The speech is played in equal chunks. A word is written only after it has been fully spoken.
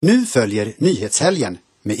Nu följer Nyhetshelgen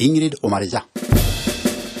med Ingrid och Maria.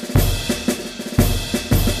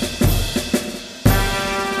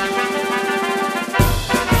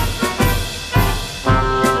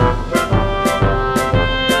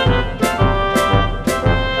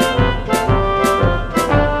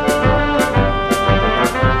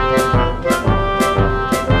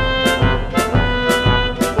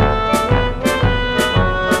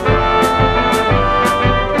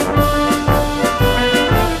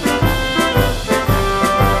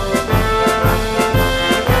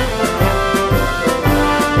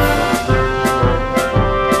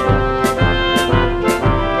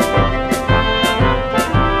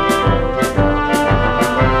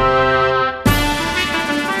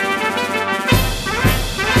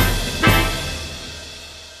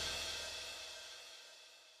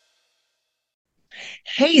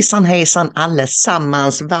 Hejsan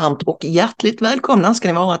allesammans, varmt och hjärtligt välkomna ska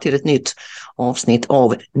ni vara till ett nytt avsnitt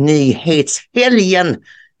av Nyhetshelgen.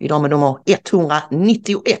 Idag med nummer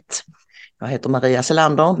 191. Jag heter Maria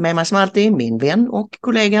Selander, med mig som alltid min vän och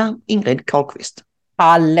kollega Ingrid Karlqvist.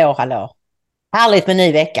 Hallå. Härligt med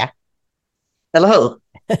ny vecka. Eller hur?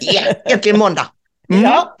 Ja, äntligen måndag.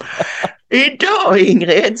 Ja. Idag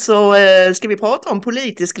Ingrid så ska vi prata om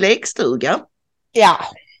politisk lekstuga. Ja.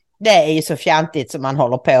 Det är ju så fjantigt som man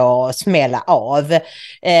håller på att smälla av.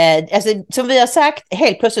 Alltså, som vi har sagt,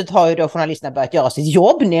 helt plötsligt har ju då journalisterna börjat göra sitt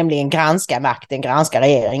jobb, nämligen granska makten, granska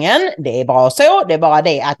regeringen. Det är bra så, det är bara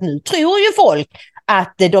det att nu tror ju folk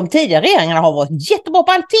att de tidigare regeringarna har varit jättebra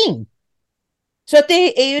på allting. Så att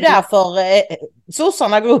det är ju därför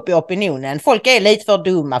sossarna går upp i opinionen. Folk är lite för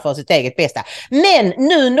dumma för sitt eget bästa. Men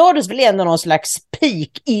nu nåddes väl ändå någon slags peak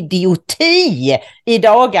idioti i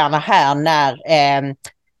dagarna här när...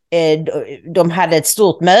 de hade ett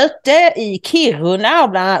stort möte i Kiruna och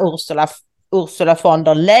bland annat Ursula von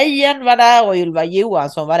der Leyen var där och Ylva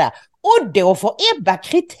Johansson var där. Och då får Ebba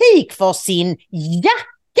kritik för sin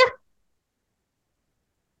jacka.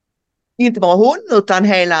 Inte bara hon utan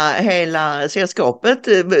hela sällskapet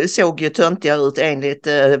såg ju töntiga ut enligt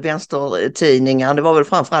vänstertidningar. Det var väl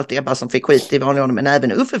framförallt Ebba som fick skit i vanlig ordning, men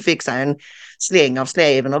även Uffe fick sig en släng av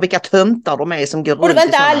sleven och vilka töntar de är som går runt. Och det var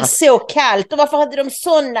inte alls så kallt och varför hade de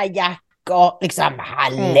såna jackor? Liksom,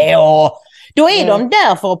 hallå! Då är de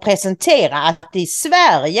där för att presentera att i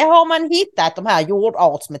Sverige har man hittat de här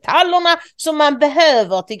jordartsmetallerna som man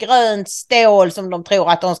behöver till grönt stål som de tror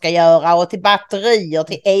att de ska göra och till batterier,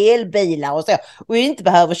 till elbilar och så. Och inte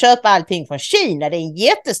behöver köpa allting från Kina. Det är en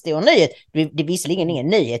jättestor nyhet. Det är visserligen ingen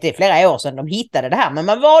nyhet, det är flera år sedan de hittade det här, men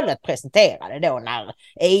man valde att presentera det då när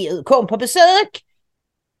EU kom på besök.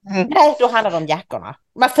 Nej, då handlar det om jackorna.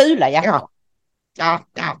 De här fula jackor. Ja.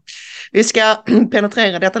 Vi ska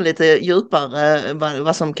penetrera detta lite djupare,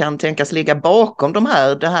 vad som kan tänkas ligga bakom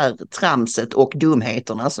det här tramset och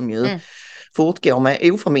dumheterna som ju fortgår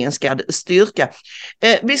med oförminskad styrka.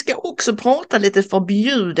 Vi ska också prata lite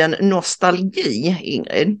förbjuden nostalgi,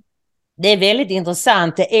 Ingrid. Det är väldigt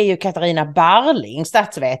intressant. Det är ju Katarina Barling,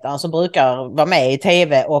 statsvetaren, som brukar vara med i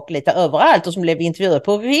tv och lite överallt och som blev intervjuad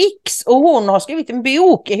på Riks. Och hon har skrivit en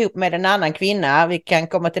bok ihop med en annan kvinna, vi kan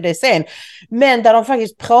komma till det sen. Men där de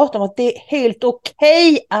faktiskt pratar om att det är helt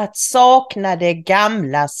okej att sakna det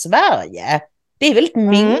gamla Sverige. Det är väldigt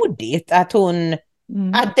modigt att hon,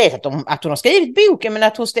 att hon har skrivit boken men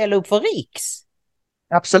att hon ställer upp för Riks.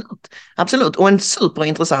 Absolut. Och en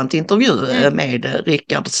superintressant intervju med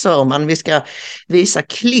Rickard Sörman. Vi ska visa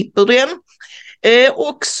klipp ur den.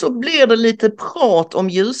 Och så blir det lite prat om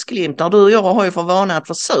ljusglimtar. Du och jag har ju för vana att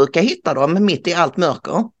försöka hitta dem mitt i allt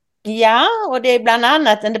mörker. Ja, och det är bland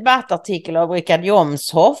annat en debattartikel av Richard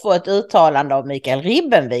Jomshoff och ett uttalande av Mikael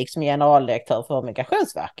Ribbenvik som generaldirektör för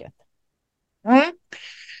Migrationsverket.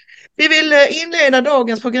 Vi vill inleda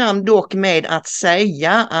dagens program dock med att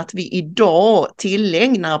säga att vi idag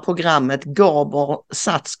tillägnar programmet Gabor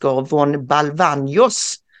Satsgar von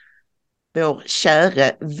Balvanjos, vår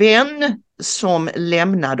käre vän som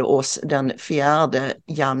lämnade oss den 4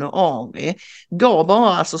 januari. Gabor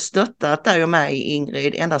har alltså stöttat dig och mig,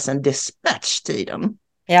 Ingrid, ända sedan dispatch-tiden.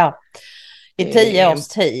 Ja, i 10 års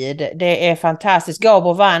tid. Det är fantastiskt.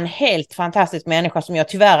 Gabor var en helt fantastisk människa som jag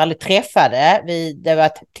tyvärr aldrig träffade. Det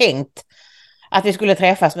var tänkt att vi skulle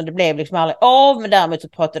träffas men det blev liksom aldrig av. Men däremot så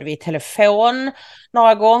pratade vi i telefon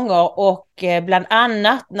några gånger och bland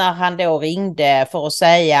annat när han då ringde för att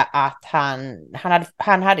säga att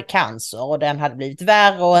han hade cancer och den hade blivit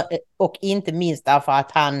värre och inte minst därför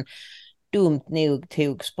att han dumt nog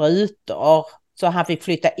tog sprutor. Så han fick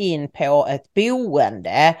flytta in på ett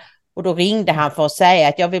boende. Och då ringde han för att säga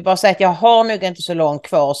att jag vill bara säga att jag har nog inte så långt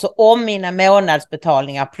kvar. Så om mina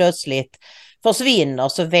månadsbetalningar plötsligt försvinner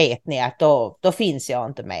så vet ni att då finns jag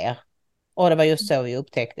inte mer. Och det var just så vi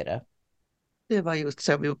upptäckte det. Det var just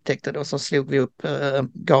så vi upptäckte det och så slog vi upp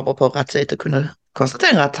Gabriel på rätt sida och kunde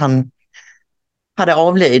konstatera att han hade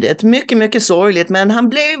avlidit. Mycket, mycket sorgligt, men han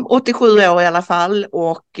blev 87 år i alla fall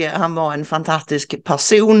och han var en fantastisk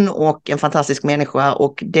person och en fantastisk människa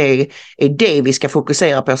och det är det vi ska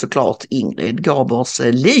fokusera på såklart, Ingrid, Gabriels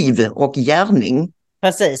liv och gärning.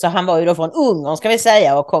 Precis, och han var ju då från Ungern ska vi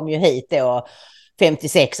säga och kom ju hit då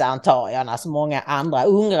 56 antar jag, när så många andra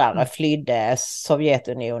ungrare flydde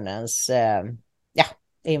Sovjetunionens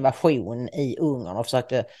invasion i Ungern och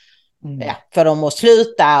försökte för dem att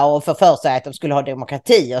sluta och för sig att de skulle ha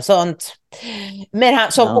demokrati och sånt. Men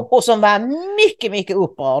han som var mycket, mycket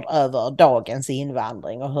upprörd över dagens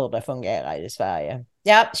invandring och hur det fungerar i Sverige.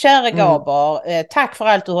 Ja, kära Gaber, tack för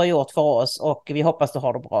allt du har gjort för oss och vi hoppas du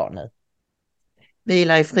har det bra nu.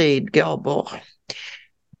 Vila i frid, Gaber.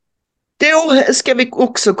 Då ska vi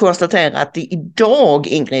också konstatera att det idag,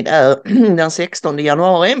 Ingrid, är den 16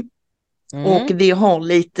 januari. Och vi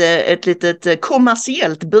har ett litet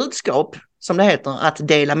kommersiellt budskap, som det heter, att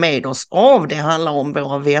dela med oss av. Det handlar om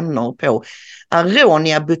våra vänner på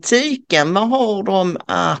Aronia-butiken. Vad har de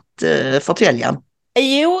att förtälja?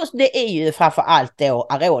 Jo, det är ju framför allt då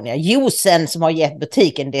Aronia juicen som har gett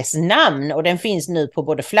butiken dess namn och den finns nu på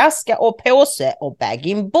både flaska och påse och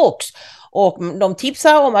bag-in-box. Och de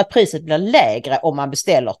tipsar om att priset blir lägre om man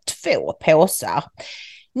beställer 2 påsar.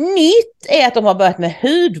 Nytt är att de har börjat med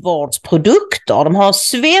hudvårdsprodukter. De har en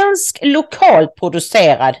svensk lokalt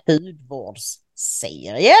producerad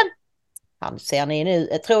hudvårdsserie. Här ser ni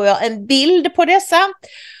nu, tror jag, en bild på dessa.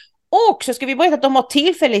 Och så ska vi berätta att de har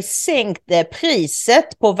tillfälligt sänkt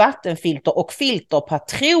priset på vattenfilter och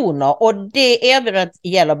filterpatroner. Och det erbjudandet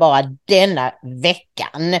gäller bara denna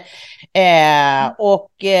veckan.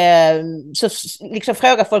 Så liksom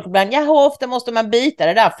frågar folk ibland, hur ofta måste man byta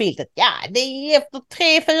det där filtret? Ja, det är efter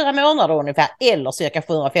 3-4 månader ungefär, eller cirka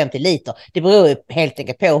 750 liter. Det beror ju helt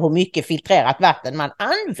enkelt på hur mycket filtrerat vatten man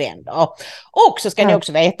använder. Och så ska ni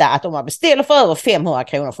också veta att om man beställer för över 500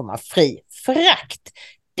 kronor får man fri frakt.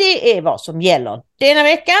 Det är vad som gäller denna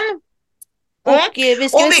veckan. Och vi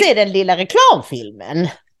ska se den lilla reklamfilmen.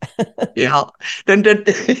 Ja,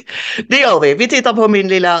 det gör vi. Vi tittar på min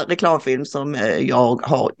lilla reklamfilm som jag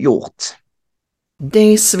har gjort.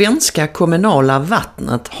 Det svenska kommunala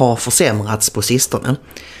vattnet har försämrats på sistone.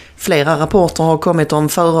 Flera rapporter har kommit om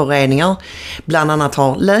föroreningar. Bland annat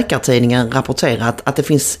har Läkartidningen rapporterat att det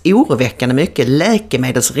finns oroväckande mycket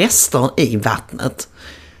läkemedelsrester i vattnet.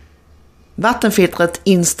 Vattenfiltret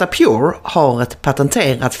Instapure har ett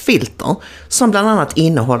patenterat filter som bland annat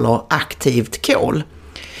innehåller aktivt kol.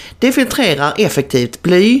 Det filtrerar effektivt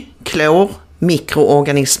bly, klor,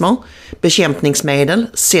 mikroorganismer, bekämpningsmedel,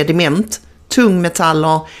 sediment,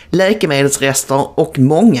 tungmetaller, läkemedelsrester och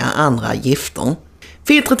många andra gifter.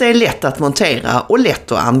 Filtret är lätt att montera och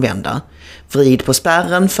lätt att använda. Vrid på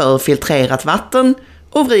spärren för filtrerat vatten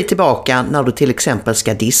och vrid tillbaka när du till exempel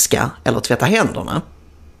ska diska eller tvätta händerna.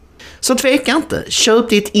 Så tveka inte, köp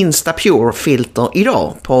ditt Instapure-filter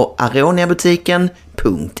idag på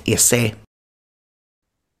aroniabutiken.se.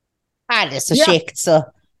 Det är så käckt så.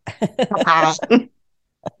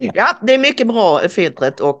 Ja, det är mycket bra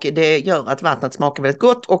filtret och det gör att vattnet smakar väldigt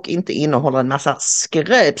gott och inte innehåller en massa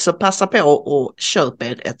skräp. Så passa på och köp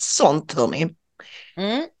er ett sånt, hörni.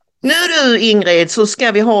 Nu du Ingrid, så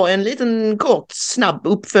ska vi ha en liten kort snabb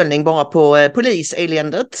uppföljning bara på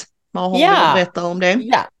poliseländet. Vad har du att berätta om det?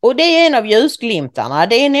 Ja, och det är en av ljusglimtarna.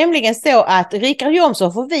 Det är nämligen så att Richard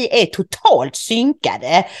Jomshof och vi är totalt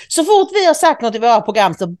synkade. Så fort vi har sagt något i våra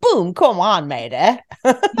program så boom kommer han med det.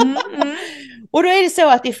 Och då är det så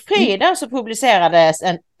att i fredag så publicerades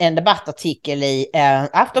en debattartikel i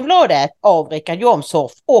Aftonbladet av Richard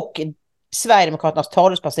Jomshof och Sverigedemokraternas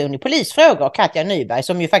talesperson i polisfrågor, Katja Nyberg,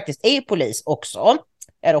 som ju faktiskt är polis också.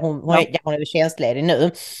 Eller hon är ju tjänstledig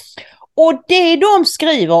nu. Och det de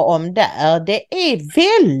skriver om där, det är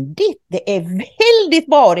väldigt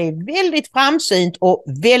bra, det är väldigt framsynt och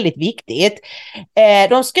väldigt viktigt.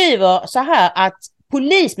 De skriver så här att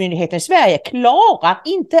Polismyndigheten i Sverige klarar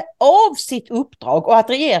inte av sitt uppdrag och att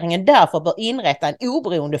regeringen därför bör inrätta en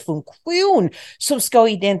oberoende funktion som ska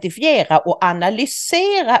identifiera och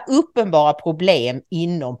analysera uppenbara problem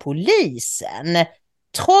inom polisen.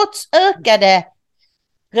 Trots ökade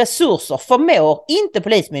resurser förmår inte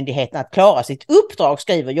Polismyndigheten att klara sitt uppdrag,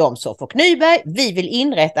 skriver Jomshof och Nyberg. Vi vill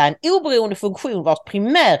inrätta en oberoende funktion vars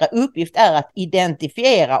primära uppgift är att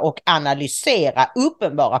identifiera och analysera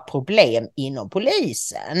uppenbara problem inom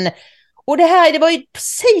polisen. Och det var ju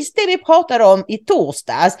precis det vi pratade om i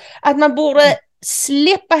torsdags, att man borde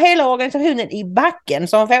släppa hela organisationen i backen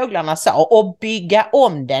som fåglarna sa och bygga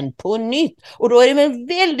om den på nytt. Och då är det en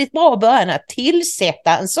väldigt bra början att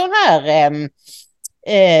tillsätta en sån här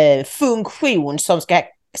funktion som ska...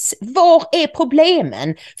 Var är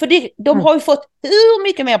problemen? För de har ju fått hur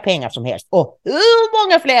mycket mer pengar som helst och hur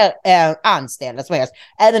många fler anställda som helst.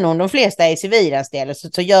 Även om de flesta är civilanställda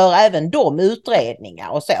så gör även de utredningar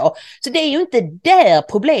och så. Så det är ju inte där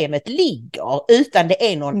problemet ligger utan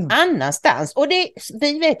det är någon annanstans. Och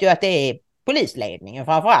vi vet ju att det är polisledningen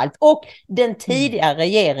framförallt och den tidigare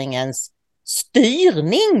regeringens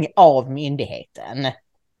styrning av myndigheten.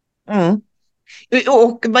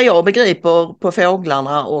 Och vad jag begriper på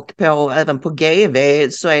fåglarna och även på GV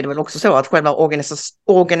så är det väl också så att själva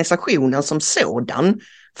organisationen som sådan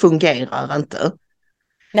fungerar inte.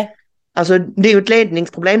 Nej. Alltså det är ju ett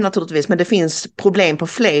ledningsproblem naturligtvis, men det finns problem på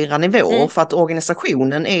flera nivåer för att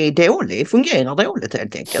organisationen är dålig, fungerar dåligt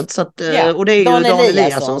helt enkelt. Så att, och det är ju Dan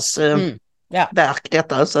Eliassons verk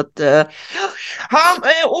detta. Så att, han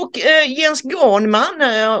och Jens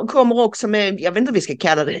Granman kommer också med, jag vet inte om vi ska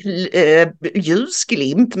kalla det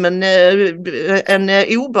ljusglimt, men en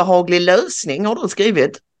obehaglig lösning har du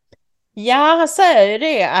skrivit. Ja, han säger ju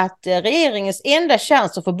det att regeringens enda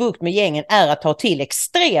chans att få bukt med gängen är att ta till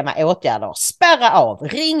extrema åtgärder, spärra av,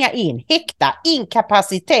 ringa in, häkta,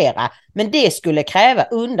 inkapacitera. Men det skulle kräva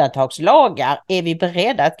undantagslagar. Är vi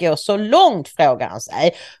beredda att gå så långt, frågar han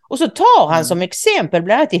sig. Och så tar han som exempel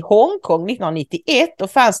bland annat i Hongkong 1991. Då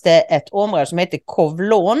fanns det ett område som hette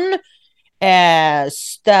Kowloon.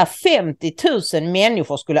 Där 50 000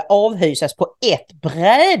 människor skulle avhysas på ett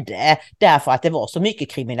bräde därför att det var så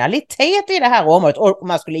mycket kriminalitet i det här området och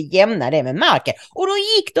man skulle jämna det med marken. Och då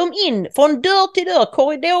gick de in från dörr till dörr,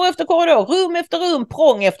 korridor efter korridor, rum efter rum,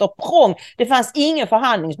 prång efter prång. Det fanns ingen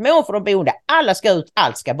förhandlingsmål för de boende. Alla ska ut,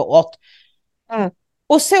 allt ska bort.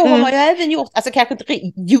 Och så har man ju även gjort, alltså kanske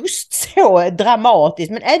inte just så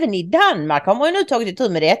dramatiskt, men även i Danmark har man ju nu tagit itu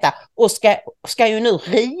med detta och ska ju nu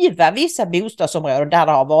riva vissa bostadsområden där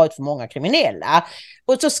det har varit för många kriminella.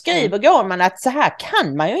 Och så skriver Granman att så här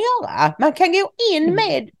kan man ju göra. Man kan gå in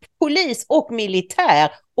med polis och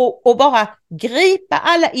militär och bara gripa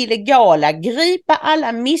alla illegala, gripa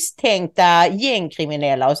alla misstänkta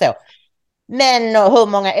gängkriminella och så. Men hur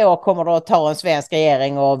många år kommer det att ta en svensk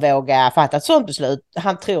regering och våga fatta ett sådant beslut?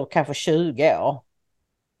 Han tror kanske 20 år.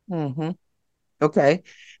 Okej.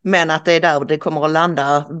 Men att det är där det kommer att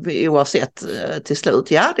landa oavsett till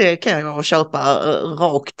slut. Ja, det kan jag köpa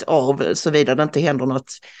rakt av såvida det inte händer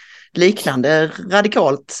något liknande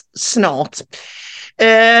radikalt snart.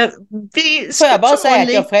 Får jag bara säga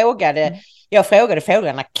att jag frågade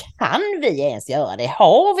fåglarna, kan vi ens göra det?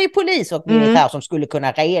 Har vi polis och militär som skulle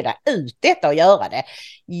kunna reda ut detta och göra det?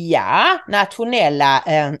 Ja, nationella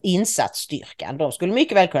insatsstyrkan, de skulle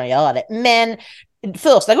mycket väl kunna göra det. Men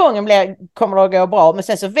första gången kommer det att gå bra, men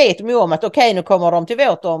sen så vet de ju om att okej, nu kommer de till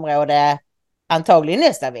vårt område antagligen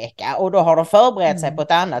nästa vecka och då har de förberett sig på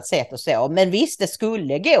ett annat sätt och så. Men visst, det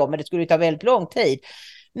skulle gå, men det skulle ta väldigt lång tid.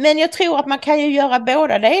 Men jag tror att man kan ju göra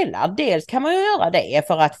båda delar. Dels kan man ju göra det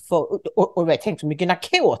för att få, och jag tänkte så mycket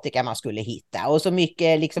narkotika man skulle hitta och så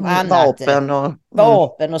mycket liksom annat.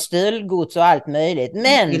 Vapen och stöldgods och allt möjligt.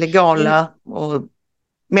 Men illegala och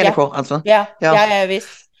människor alltså. Ja, visst.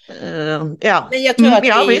 Men jag tror att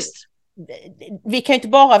vi kan ju inte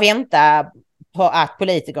bara vänta på att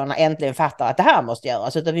politikerna äntligen fattar att det här måste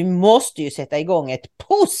göras, utan vi måste ju sätta igång ett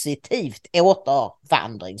positivt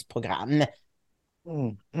återvandringsprogram.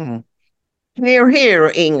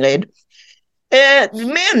 Here, Ingrid.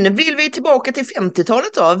 Men vill vi tillbaka till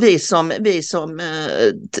 50-talet då? Vi som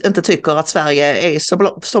inte tycker att Sverige är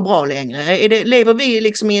så bra längre. Lever vi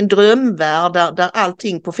liksom i en drömvärld där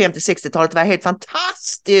allting på 50-60-talet var helt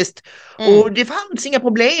fantastiskt och det fanns inga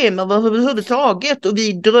problem överhuvudtaget och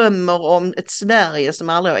vi drömmer om ett Sverige som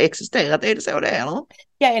aldrig har existerat? Är det så det är, eller?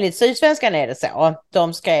 Ja, enligt Sydsvenskan är det så.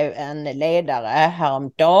 De skrev en ledare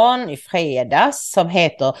häromdagen i fredags som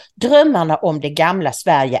heter "Drömmarna om det gamla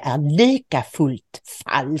Sverige är lika fullt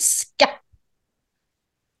falska".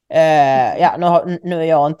 Nu är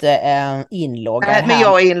jag inte inloggad här. Men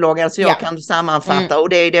jag är inloggad så jag kan sammanfatta och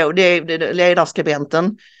det är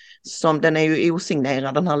ledarskribenten som, den är ju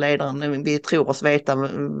osignerad den här ledaren. Vi tror oss veta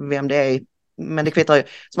vem det är. Men det kvittar ju,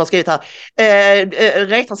 som har skrivit här,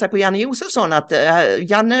 räknar sig på Janne Josefsson att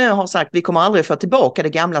Janne har sagt vi kommer aldrig få tillbaka det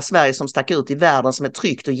gamla Sverige som stack ut i världen som ett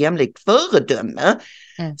tryggt och jämlikt föredöme.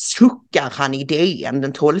 Suckar han i DN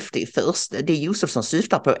den 12/1. Det Josefsson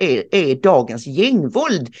syftar på är dagens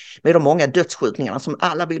gängvåld med de många dödsskjutningarna som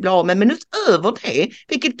alla vill bli av med. Men utöver det,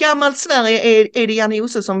 vilket gammalt Sverige är det Janne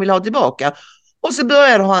Josefsson vill ha tillbaka? Och så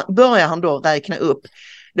börjar han då räkna upp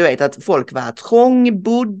Du vet att folk var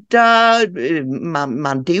trångbodda,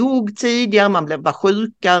 man dog tidigare, man var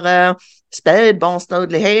sjukare,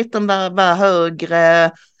 spädbarnsdödligheten var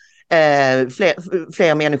högre,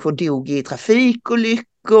 fler människor dog i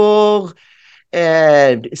trafikolyckor,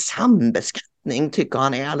 sambeskattning tycker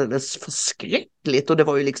han är alldeles förskräckligt och det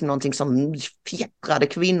var ju liksom någonting som fjättrade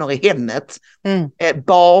kvinnor i hemmet.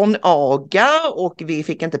 Barnaga och vi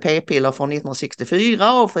fick inte p-piller från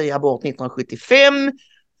 1964 och fri abort 1975.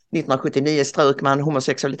 1979 strök man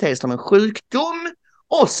homosexualitet som en sjukdom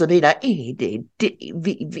och så vidare. Är det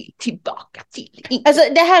vi tillbaka till? Alltså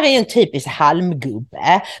det här är ju en typisk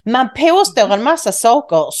halmgubbe. Man påstår en massa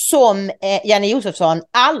saker som Janne Josefsson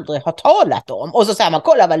aldrig har talat om. Och så säger man,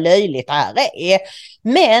 kolla vad löjligt det här är.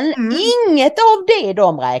 Men inget av det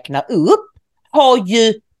de räknar upp har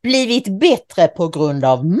ju blivit bättre på grund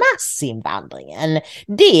av massinvandringen.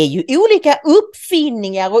 Det är ju olika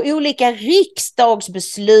uppfinningar och olika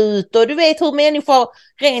riksdagsbeslut och du vet hur människor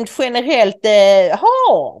rent generellt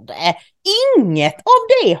har det. Inget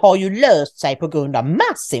av det har ju löst sig på grund av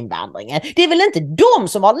massinvandringen. Det är väl inte de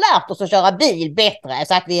som har lärt oss att köra bil bättre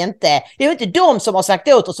så att det är ju inte de som har sagt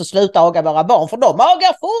åt oss att sluta aga våra barn för de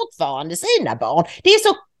agar fortfarande sina barn. Det är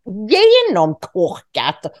så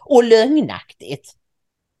genomkorkat och lögnaktigt.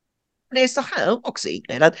 Det är så här också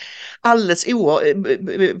Ingrid, att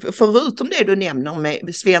förutom det du nämner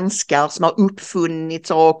med svenskar som har uppfunnit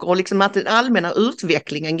saker och liksom att den allmänna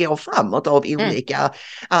utvecklingen går framåt av olika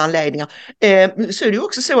anledningar, så är det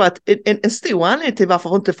också så att en stor anledning till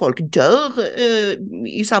varför inte folk dör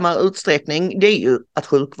i samma utsträckning, det är ju att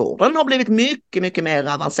sjukvården har blivit mycket, mycket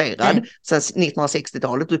mer avancerad sedan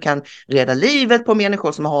 1960-talet. Du kan rädda livet på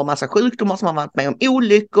människor som har massa sjukdomar, som har varit med om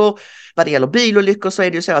olyckor. Vad det gäller bilolyckor så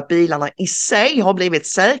är det ju så att bilarna i sig har blivit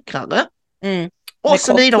säkrare. Och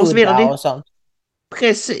så vidare och så vidare. Och sånt.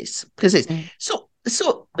 Precis.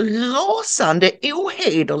 Så rasande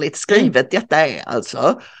ohederligt skrivet detta är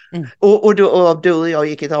alltså. Och du och jag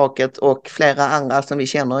gick i taket och flera andra som vi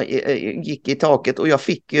känner gick i taket och jag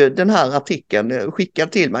fick ju den här artikeln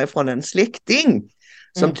skickad till mig från en släkting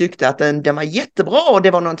som tyckte att den var jättebra och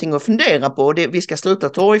det var någonting att fundera på. Vi ska sluta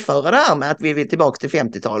torgföra det här med att vi vill tillbaka till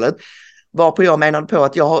 50-talet. Varpå jag menade på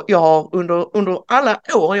att jag har under alla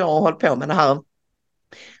år jag har hållit på med det här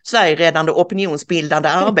Sverigeräddande opinionsbildande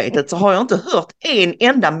arbetet så har jag inte hört en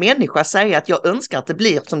enda människa säga att jag önskar att det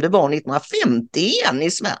blir som det var 1950 igen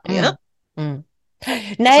i Sverige.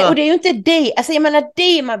 Nej, och det är ju inte det. Alltså jag menar,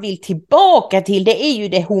 det man vill tillbaka till, det är ju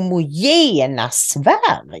det homogena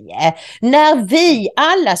Sverige. När vi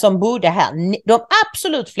alla som bodde här, de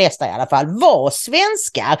absolut flesta i alla fall, var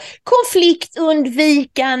svenskar.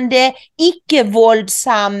 Konfliktundvikande,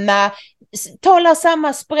 icke-våldsamma, talar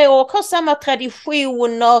samma språk, har samma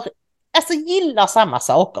traditioner, alltså gillar samma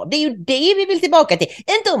saker. Det är ju det vi vill tillbaka till.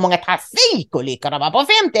 Inte hur många trafikolyckor det var på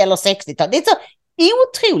 50 eller 60-talet. Det är så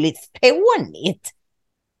otroligt fånigt.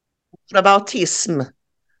 Autism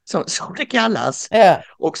som det kallas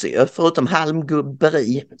också förutom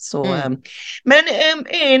halmgubberi. Så, men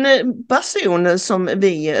en person som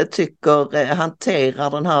vi tycker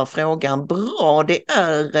hanterar den här frågan bra, det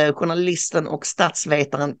är journalisten och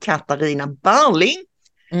statsvetaren Katarina Barling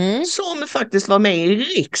som faktiskt var med i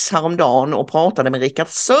Riks häromdagen och pratade med Rickard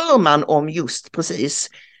Sörman om just precis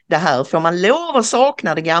det här. Får man lov att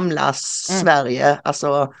sakna det gamla Sverige?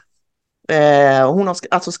 Alltså, hon har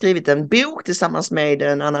alltså skrivit en bok tillsammans med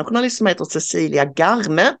en annan journalist som heter Cecilia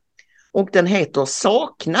Garme och den heter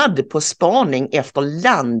Saknad på spaning efter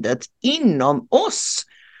landet inom oss.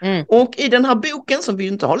 Och i den här boken som vi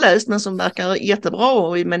inte har läst men som verkar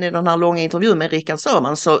jättebra, men i den här långa intervjun med Rickard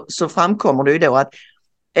Sörman så framkommer det ju då att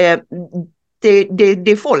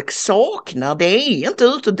det folk saknar, det är inte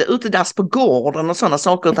utedass på gården och sådana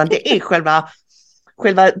saker, utan det är själva,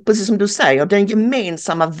 precis som du säger, den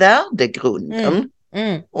gemensamma värdegrunden.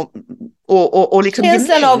 Och liksom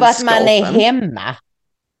känslan av att man är hemma.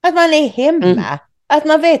 Att man är hemma. Att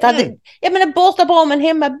man vet att jag menar, borta bra men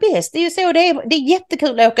hemma bäst. Det är ju så det är. Det är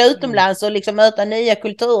jättekul att åka utomlands och liksom möta nya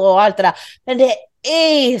kulturer och allt det där. Men det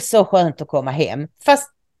är så skönt att komma hem. Fast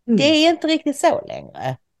det är inte riktigt så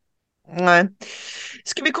längre. Nej.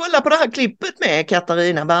 Ska vi kolla på det här klippet med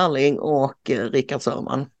Katarina Barling och Rickard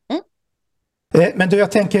Sörman? Men du,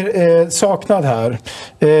 jag tänker saknad här.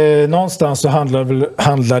 Någonstans så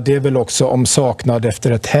handlar det väl också om saknad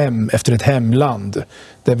efter ett hem, efter ett hemland.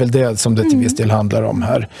 Det är väl det som det till viss del handlar om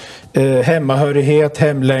här. Hemmahörighet,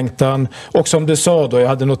 hemlängtan. Och som du sa då, jag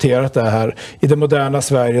hade noterat det här. I det moderna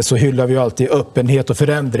Sverige så hyllar vi alltid öppenhet och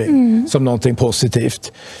förändring som någonting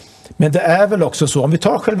positivt. Men det är väl också så, om vi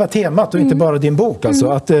tar själva temat och inte bara din bok, alltså,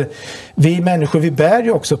 att vi människor, vi bär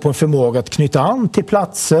ju också på en förmåga att knyta an till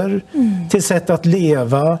platser, till sätt att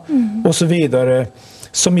leva och så vidare,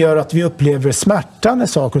 som gör att vi upplever smärta när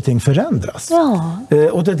saker och ting förändras. Ja.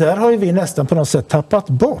 Och det där har ju vi nästan på något sätt tappat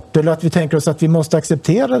bort. Eller att vi tänker oss att vi måste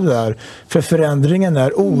acceptera det där, för förändringen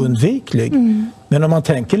är oundviklig. Men om man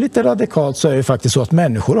tänker lite radikalt så är det faktiskt så att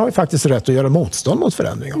människor har ju faktiskt rätt att göra motstånd mot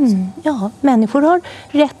förändring också. Ja, människor har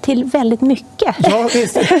rätt till väldigt mycket. Ja,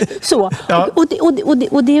 visst. Så. Ja. Och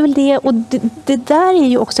det är väl det, och det där är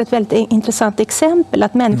ju också ett väldigt intressant exempel,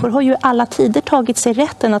 att människor har ju alla tider tagit sig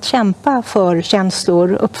rätten att kämpa för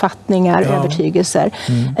känslor, uppfattningar, övertygelser.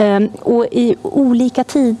 Och i olika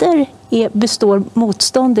tider består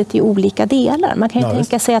motståndet i olika delar. Man kan ju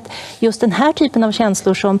tänka sig att just den här typen av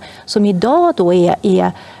känslor som idag då är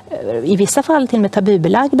i vissa fall till och med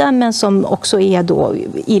tabubelagda, men som också är då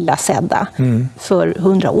illasedda. För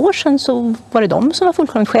 100 år sedan så var det de som var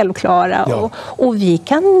fullkomligt självklara. Ja. Och vi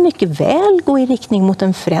kan mycket väl gå i riktning mot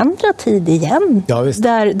en förändrad tid igen. Ja, visst.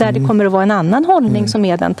 Där det kommer att vara en annan hållning som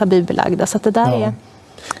är den tabubelagda. Så att det där är...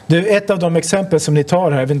 Du, ett av de exempel som ni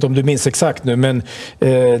tar här, jag vet inte om du minns exakt nu, men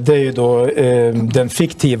det är ju då den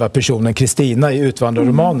fiktiva personen Kristina i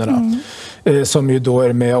Utvandrarromanerna. Som ju då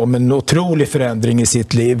är med om en otrolig förändring i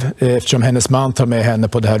sitt liv, eftersom hennes man tar med henne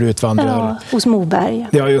på det här hos Moberg.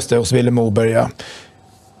 Ja, just det, hos Vilhelm Moberg, ja.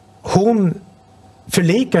 Hon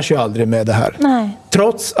förlikar sig aldrig med det här. Nej.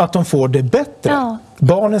 Trots att de får det bättre. Ja.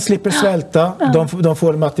 Barnen slipper svälta, de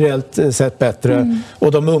får det materiellt sett bättre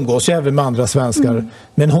och de umgås ju även med andra svenskar.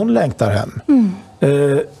 Men hon längtar hem.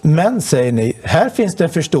 Men, säger ni, här finns det en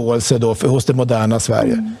förståelse då hos det moderna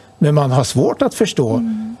Sverige. Men man har svårt att förstå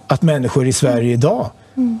att människor i Sverige idag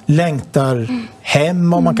längtar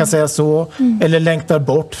hem, om man kan säga så, eller längtar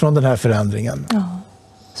bort från den här förändringen. Ja.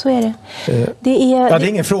 Så är det. Det är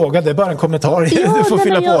ingen fråga, det är bara en kommentar. Ja, du får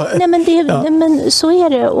fylla på. Men så är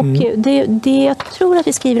det. Och jag tror att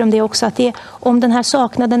vi skriver om det också, att om den här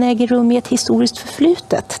saknaden äger rum i ett historiskt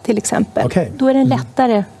förflutet till exempel. Okay. Då är den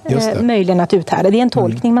lättare möjligen att uthärda. Det är en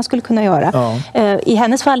tolkning man skulle kunna göra. I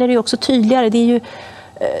hennes fall är det ju också tydligare. Det är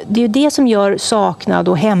ju det som gör saknad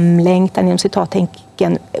och hemlängtan inom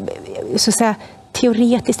citattecken så att säga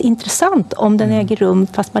teoretiskt intressant om den äger rum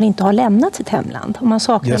fast man inte har lämnat sitt hemland. Om man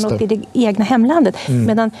saknar något i det egna hemlandet.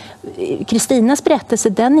 Medan Kristinas berättelse,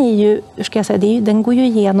 den är ju, hur ska jag säga, den går ju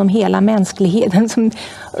igenom hela mänskligheten.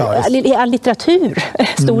 All litteratur,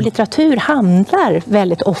 stor litteratur handlar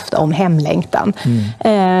väldigt ofta om hemlängtan.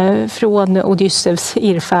 Från Odysseus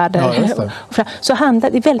irrfärder. Så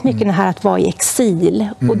handlar det väldigt mycket om det här att vara i exil.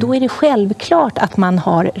 Och då är det självklart att man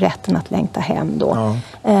har rätten att längta hem då.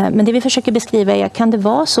 Men det vi försöker beskriva är, kan det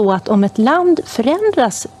vara så att om ett land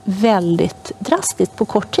förändras väldigt drastiskt på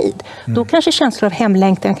kort tid, då kanske känslor av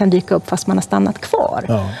hemlängtan kan dyka upp fast man har stannat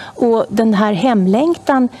kvar. Och den här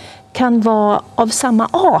hemlängtan kan vara av samma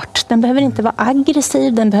art. Den behöver inte vara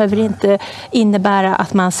aggressiv, den behöver inte innebära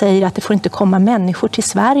att man säger att det får inte komma människor till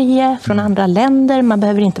Sverige från andra länder, man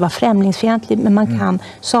behöver inte vara främlingsfientlig, men man kan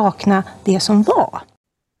sakna det som var.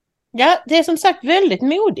 Ja, det är som sagt väldigt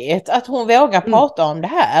modigt att hon vågar prata om det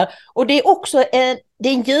här. Och det är också det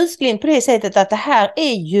är en ljusglimt på det sättet att det här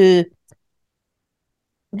är ju...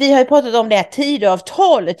 Vi har ju pratat om det att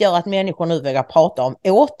Tidöavtalet gör att människor nu vågar prata om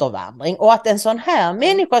återvandring. Och att en sån här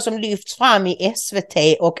människa som lyfts fram i SVT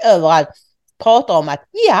och överallt pratar om att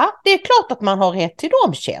det är klart att man har rätt till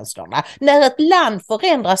de känslorna. När ett land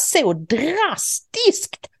förändras så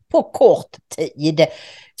drastiskt på kort tid.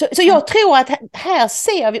 Så jag tror att här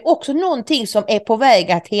ser vi också någonting som är på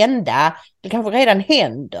väg att hända. Det kanske redan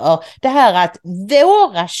händer. Det här att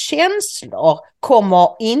våra känslor kommer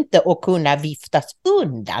inte att kunna viftas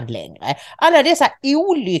undan längre. Alla dessa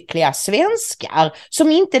olyckliga svenskar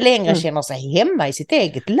som inte längre känner sig hemma i sitt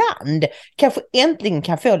eget land kanske äntligen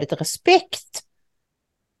kan få lite respekt.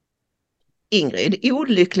 Ingrid,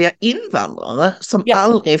 olyckliga invandrare som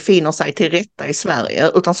aldrig finner sig till rätta i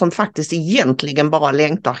Sverige utan som faktiskt egentligen bara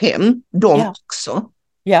längtar hem, de också.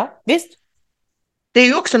 Ja, visst. Det är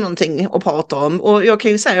ju också någonting att prata om, och jag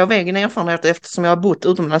kan ju säga av egen erfarenhet eftersom jag har bott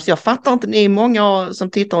utomlands, jag fattar inte, ni är många som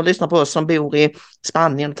tittar och lyssnar på oss som bor i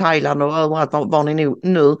Spanien, Thailand och överallt var ni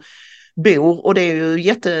nu bor, och det är ju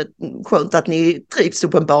jätteskönt att ni trivs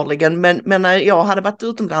uppenbarligen, men när jag hade varit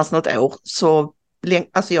utomlands något år så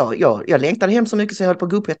alltså jag längtade hem så mycket så jag höll på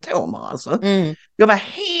att gå upp i ett tåmar alltså. Jag var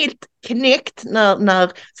helt knäckt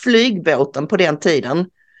när flygbåten på den tiden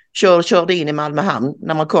körde in i Malmö hamn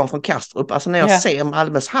när man kom från Kastrup. Alltså när jag ser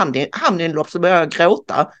Malmös hamninlopp så börjar jag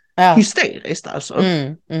gråta hysteriskt alltså.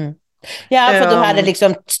 Ja, för du hade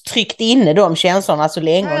liksom tryckt inne de känslorna så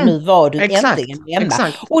länge och nu var du äntligen hemma.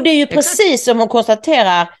 Exakt. Och det är ju precis som hon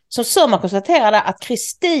konstaterar, som Sörman konstaterade, att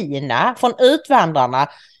Kristina från Utvandrarna,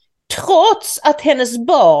 trots att hennes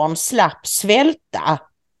barn slapp svälta,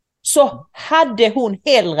 så hade hon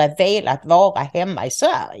hellre velat vara hemma i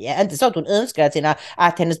Sverige. Inte så att hon önskade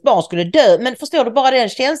att hennes barn skulle dö, men förstår du bara den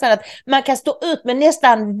känslan att man kan stå ut med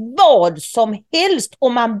nästan vad som helst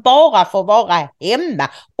om man bara får vara hemma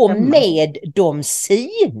och med de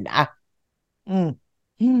sina.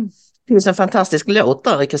 Det finns en fantastisk låt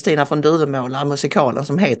där i Kristina från Duvemåla, musikalen,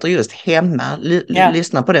 som heter just Hemma.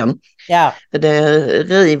 Lyssna på den. Ja. Det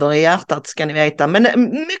river i hjärtat, ska ni veta. Men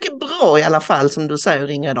mycket bra i alla fall, som du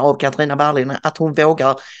säger, Ingrid, av Katarina Berlin, att hon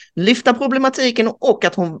vågar lyfta problematiken och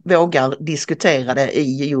att hon vågar diskutera det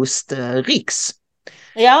i just Riks.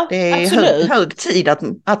 Ja, det är hög tid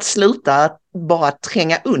att sluta bara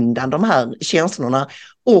tränga undan de här känslorna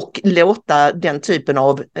och låta den typen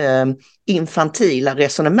av infantila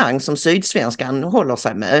resonemang som Sydsvenskan håller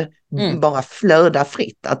sig med bara flöda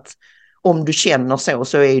fritt. Att om du känner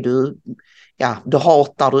så är du, du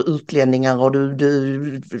hatar du utlänningar och du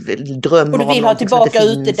drömmer om... Och du vill ha tillbaka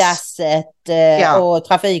utedasset och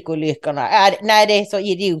trafikolyckorna. Nej, det är så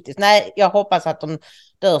idiotiskt. Nej, jag hoppas att de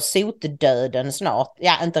dör sotdöden snart.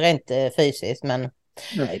 Ja, inte rent fysiskt, men...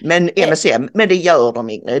 Nej, men MSM, men det gör de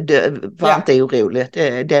inte. Var inte orolig.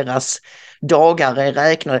 Deras dagar är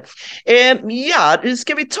räknade.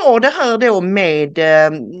 Ska vi ta det här då med,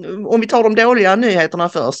 om vi tar de dåliga nyheterna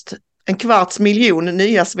först. 250 000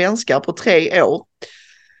 nya svenskar på 3 år.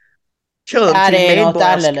 Det är något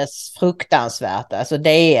alldeles fruktansvärt. Alltså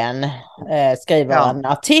DN skriver en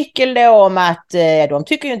artikel då om att de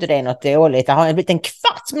tycker ju inte det är något dåligt. Det har blivit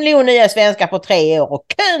 250 000 nya svenskar på 3 år och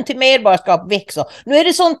kön till medborgarskap växer. Nu är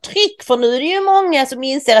det sån tryck, för nu är det ju många som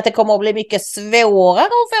inser att det kommer att bli mycket svårare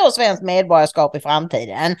att få svenskt medborgarskap i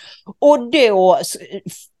framtiden. Och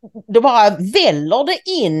då bara väller det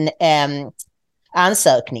in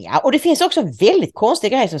ansökningar. Och det finns också en väldigt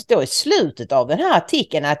konstig grej som står i slutet av den här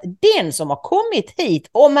artikeln, att den som har kommit hit,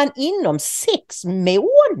 om man inom 6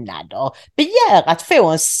 månader begär att få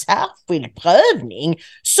en särskild prövning,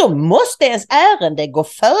 så måste ens ärende gå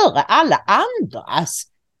före alla andras.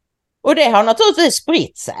 Och det har naturligtvis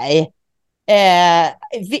spritt sig.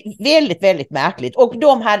 Väldigt, väldigt märkligt. Och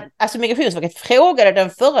Migrationsverket frågade den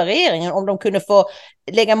förra regeringen om de kunde få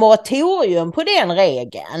lägga moratorium på den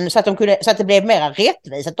regeln så att det blev mer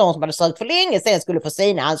rättvist, att de som hade sökt för länge sedan skulle få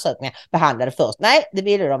sina ansökningar behandlade först. Nej, det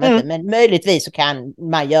ville de inte, men möjligtvis så kan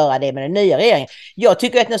man göra det med den nya regeringen. Jag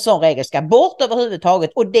tycker att en sån regel ska bort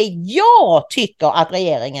överhuvudtaget, och det jag tycker att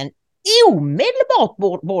regeringen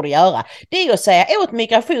omedelbart borde göra, det är att säga åt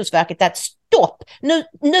Migrationsverket att stopp,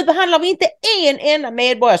 nu behandlar vi inte en enda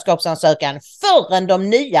medborgarskapsansökan förrän de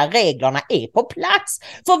nya reglerna är på plats.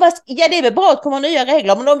 För det är väl bra att komma nya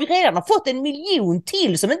regler, men om vi redan har fått 1 miljon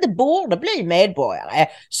till som inte borde bli medborgare,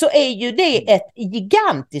 så är ju det ett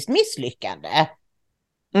gigantiskt misslyckande.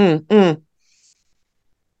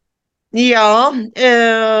 Ja,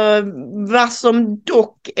 vad som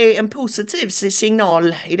dock är en positiv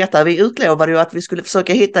signal i detta, vi utlovade ju att vi skulle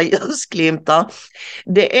försöka hitta ljusglimtar,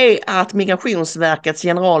 det är att Migrationsverkets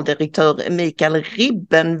generaldirektör Mikael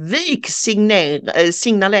Ribbenvik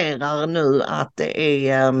signalerar nu att det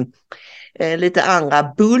är lite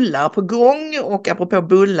andra bullar på gång. Och apropå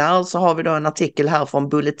bullar så har vi då en artikel här från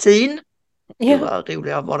Bulletin. Det var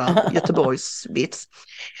roliga bara Göteborgs vits.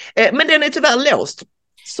 Men den är tyvärr låst.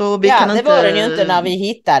 Så vi kan det var den ju inte när vi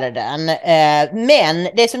hittade den. Men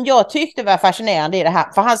det som jag tyckte var fascinerande i det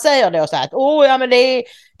här, för han säger då så här att men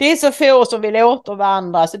det är så få som vill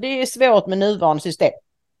återvandra, så det är svårt med nuvarande system.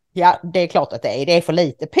 Ja, det är klart att det är för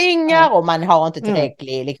lite pengar och man har inte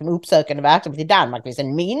tillräcklig uppsökande verksamhet. I Danmark finns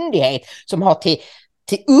en myndighet som har till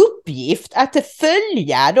uppgift att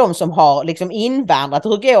följa de som har invandrat.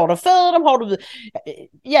 Hur går det för dem?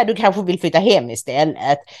 Du kanske vill flytta hem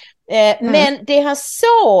istället. Men det han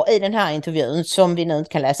sa i den här intervjun, som vi nu inte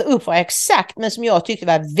kan läsa upp för exakt, men som jag tyckte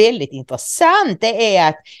var väldigt intressant, det är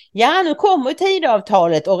att nu kommer ju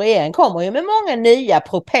Tidöavtalet och regeringen kommer ju med många nya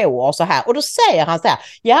propåer så här. Och då säger han så här,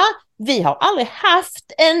 vi har aldrig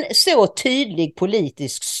haft en så tydlig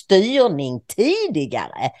politisk styrning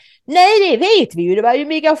tidigare. Nej, det vet vi ju. Det var ju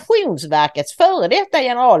Migrationsverkets före detta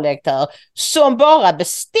generaldirektör som bara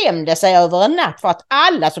bestämde sig över en natt för att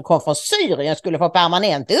alla som kom från Syrien skulle få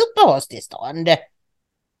permanent uppehållstillstånd.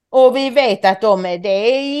 Och vi vet att det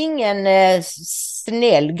är ingen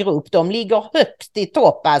snäll grupp. De ligger högst i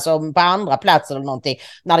topp, alltså på andra platser eller någonting,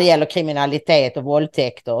 när det gäller kriminalitet och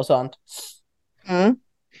våldtäkter och sånt.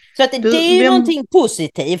 Så att det är ju någonting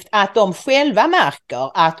positivt att de själva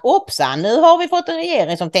märker att hoppsan, nu har vi fått en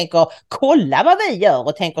regering som tänker kolla vad vi gör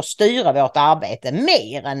och tänker styra vårt arbete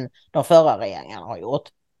mer än de förra regeringarna har gjort.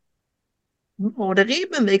 Var det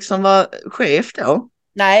Ribbenvik som var chef då?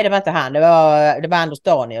 Nej, det var inte han. Det var Anders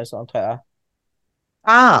Danielsson, tror jag.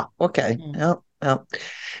 Okej. Ja.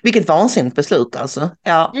 Vilket vansinnigt beslut alltså.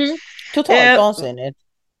 Ja. Totalt vansinnigt.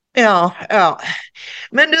 Ja.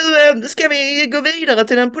 Men nu ska vi gå vidare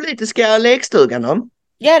till den politiska lekstugan då?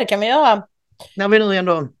 Ja, det kan vi göra. När vi nu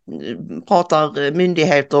ändå pratar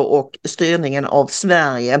myndigheter och styrningen av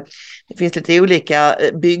Sverige. Det finns lite olika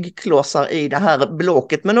byggklossar i det här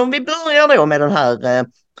blocket. Men om vi börjar då med den här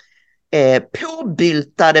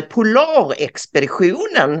påbyltade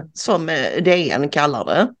polarexpeditionen som DN kallar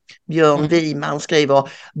det. Björn Wiman skriver: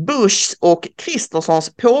 Bushs och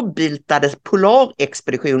Kristerssons påbyltade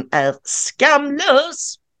polarexpedition är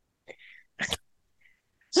skamlös.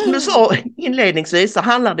 Som du sa inledningsvis så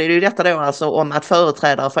handlar det ju detta då alltså om att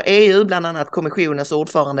företrädare för EU, bland annat kommissionens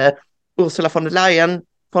ordförande Ursula von der Leyen,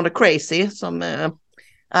 von der Crazy som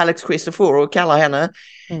Alex Christoforou kallar henne,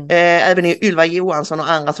 även Ylva Johansson och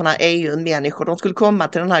andra sådana EU-människor, de skulle komma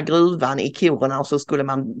till den här gruvan i Kiruna och så skulle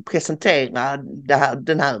man presentera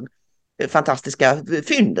den här fantastiska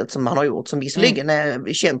fyndet som man har gjort, som visserligen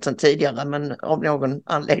är känt sedan tidigare, men av någon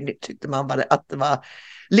anledning tyckte man att det var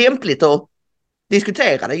lämpligt att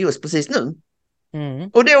diskutera det just precis nu.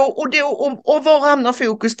 Och var hamnar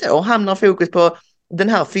fokus då? Hamnar fokus på den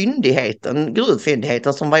här fyndigheten,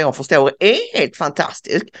 gruvfyndigheten, som vad jag förstår är helt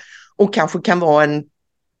fantastisk och kanske kan vara en,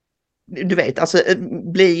 du vet, alltså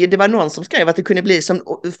det var någon som skrev att det kunde bli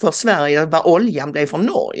som för Sverige vad oljan blev från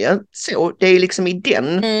Norge. Så det är liksom i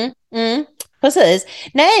den precis.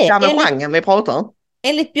 Nej, genren vi pratar.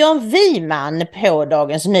 Enligt Björn Wiman på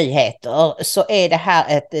Dagens Nyheter så är det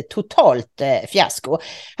här ett totalt fiasko.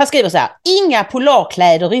 Han skriver så här: inga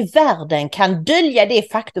polarkläder i världen kan dölja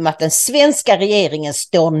det faktum att den svenska regeringen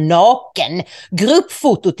står naken.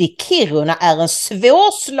 Gruppfotot i Kiruna är en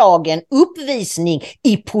svårslagen uppvisning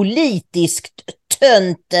i politiskt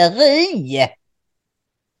tönteri.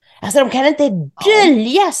 Alltså de kan inte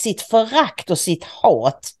dölja sitt förakt och sitt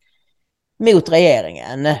hat mot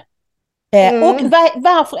regeringen. Och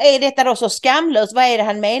varför är detta då så skamlöst? Vad är det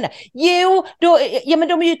han menar? Jo, men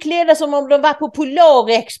de är ju klädda som om de var på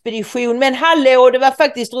polarexpedition, men hallå, det var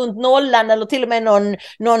faktiskt runt nollan eller till och med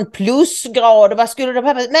någon plusgrad. Vad skulle de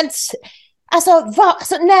ha? Men alltså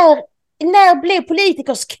när blev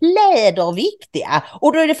politikers kläder viktiga?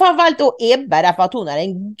 Och då är det framförallt då Ebba, därför att hon har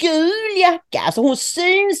en gul jacka. Alltså hon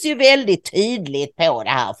syns ju väldigt tydligt på det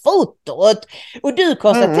här fotot. Och du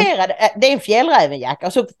konstaterade, det är en fjällrävenjacka,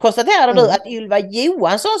 och så konstaterade du att Ylva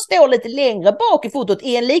Johansson står lite längre bak i fotot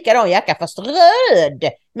i en likadan jacka fast röd.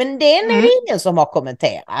 Men den är det ingen som har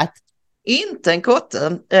kommenterat. Inte en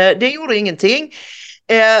kotte. Det gjorde ingenting.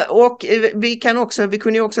 Och vi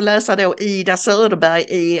kunde ju också läsa då Ida Söderberg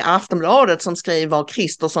i Aftonbladet som skriver: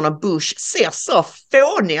 Kristersson och Bush ser så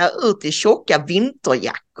fåniga ut i tjocka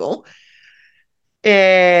vinterjackor.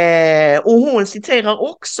 Och hon citerar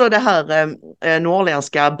också det här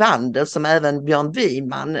norrländska bandet som även Björn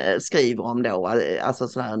Wiman skriver om då, alltså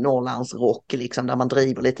sån här Norrlandsrock liksom, där man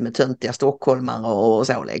driver lite med töntiga stockholmare och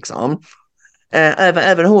så liksom.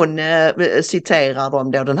 Även hon citerar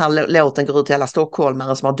dem då, den här låten går ut till alla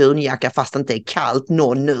stockholmare som har dunjacka fast det inte är kallt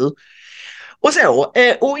någon nu. Och så,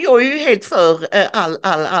 och jag är ju helt för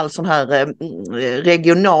all sån här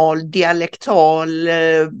regional, dialektal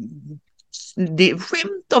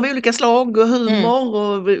skämt av olika slag och humor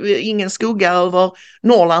och ingen skugga över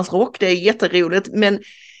Norrlandsrock, det är jätteroligt,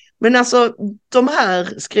 men alltså de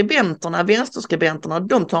här skribenterna, vänsterskribenterna,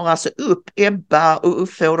 de tar alltså upp Ebba och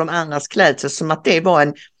Uffe och de andras klädsel som att det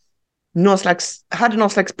var hade någon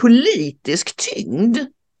slags politisk tyngd.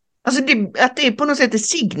 Alltså att det på något sätt är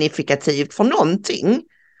signifikativt för någonting.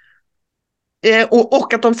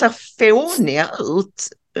 Och att de ser fåniga ut.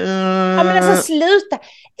 Ja, men alltså sluta.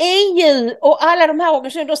 EU och alla de här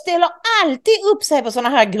organisationerna ställer alltid upp sig på sådana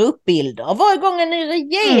här gruppbilder. Varje gång en ny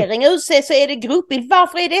regering utses så är det gruppbild.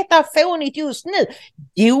 Varför är detta fånigt just nu?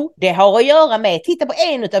 Jo, det har att göra med, titta på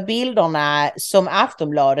en av bilderna som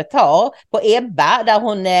Aftonbladet har på Ebba, där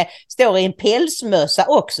hon står i en pälsmössa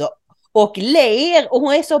också och ler, och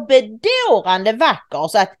hon är så bedårande vacker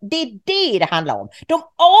så att det är det handlar om. De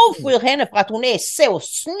avskyr henne för att hon är så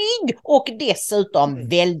snygg och dessutom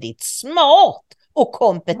väldigt smart och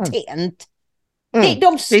kompetent.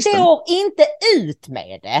 De står inte ut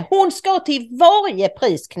med det. Hon ska till varje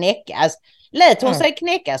pris knäckas. Lät hon sig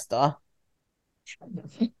knäckas då?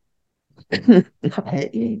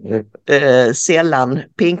 Sällan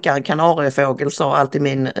pinkar en kanariefågel, sa alltid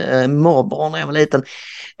min morbror när jag var liten.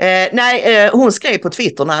 Hon skrev på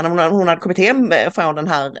Twitter när hon hade kommit hem från den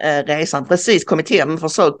här resan, precis kommit hem,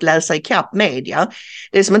 försökt läsa ikapp media.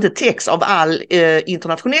 Det som inte täcks av all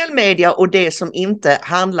internationell media och det som inte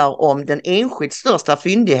handlar om den enskilt största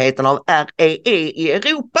fyndigheten av REE i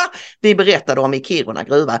Europa vi berättade om i Kiruna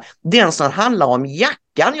gruva. Den som handlar om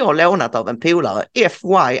jackan jag lånat av en polare,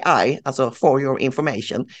 FYI, alltså for your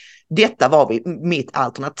information. Detta var mitt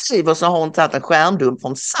alternativ, och så har hon tagit en skärmdump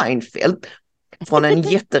från Seinfeld från en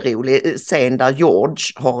jätterolig scen där George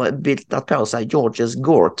har bildat på sig Georges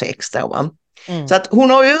Gore-Tex då. Så att hon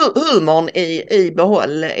har ju humorn i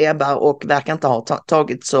behåll, Ebba, och verkar inte ha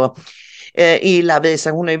tagit så illa vid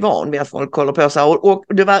sig. Hon är ju van vid att folk kollar på sig, och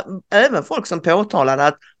det var även folk som påtalade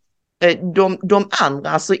att de andra,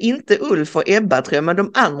 alltså inte Ulf och Ebba tror jag, men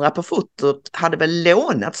de andra på fotot hade väl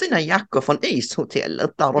lånat sina jackor från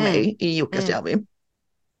ishotellet där de är i Jukkasjärvi.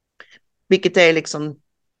 Vilket är liksom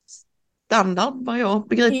standard vad jag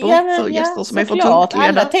begriper för gäster som är för tokledda.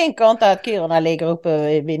 Alla tänker inte att Kiruna ligger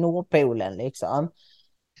uppe vid Nordpolen liksom.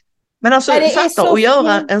 Men alltså fatta att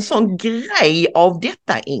göra en sån grej av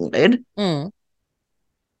detta, Ingrid.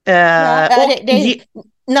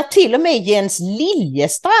 När till och med Jens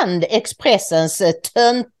Liljestrand, Expressens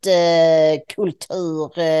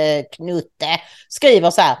töntkulturknutte,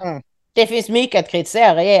 skriver så här. Det finns mycket att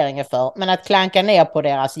kritisera regeringen för, men att klanka ner på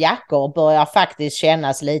deras jackor börjar faktiskt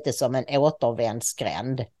kännas lite som en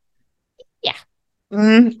återvändsgränd. Ja.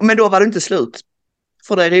 Men då var det inte slut.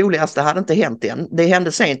 För det roligaste hade inte hänt än. Det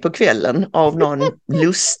hände sent på kvällen av någon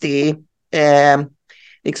lustig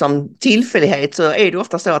liksom tillfällighet, så är det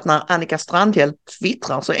ofta så att när Annika Strandhäll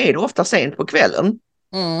twittrar så är det ofta sent på kvällen.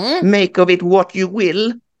 Make of it what you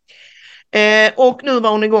will. Och nu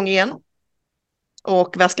var hon igång igen.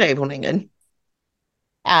 Och vad skrev hon, Ingrid?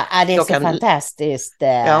 Ja, det är så fantastiskt.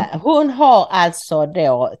 Ja. Hon har alltså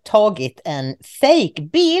då tagit en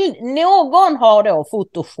fake-bild. Någon har då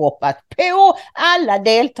photoshoppat på alla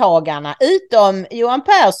deltagarna utom Johan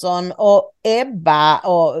Persson och Ebba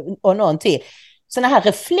och någon till. Såna här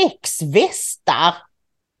reflexvästar.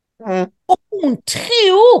 Och hon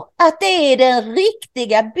tror att det är den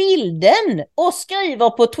riktiga bilden och skriver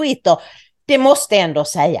på Twitter: det måste ändå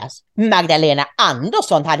sägas, Magdalena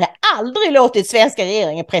Andersson hade aldrig låtit svenska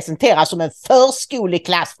regeringen presenteras som en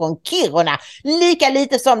förskoleklass från Kiruna. Lika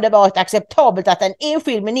lite som det varit acceptabelt att en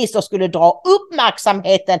enskild minister skulle dra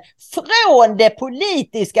uppmärksamheten från det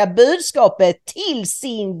politiska budskapet till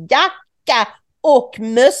sin jacka och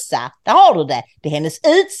mössa. Där har du det. Det är hennes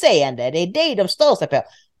utseende. Det är det de stör sig på.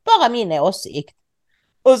 Bara min åsikt.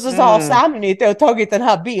 Och så har Samnytt då tagit den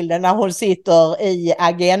här bilden när hon sitter i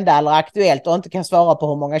Agenda eller Aktuellt och inte kan svara på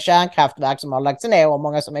hur många kärnkraftverk som har lagts ner och hur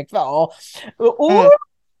många som är kvar. Och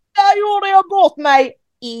där gjorde jag bort mig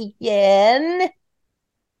igen.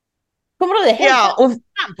 Kommer du ihåg? Ja, och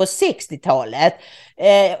fram på 60-talet.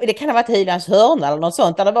 Det kan ha varit Hylands hörna eller något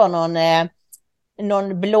sånt. Där det var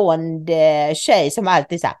någon blond tjej som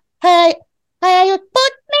alltid sa: har jag gjort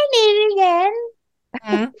bort mig nu igen?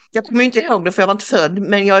 Jag kommer inte ihåg det för jag var inte född,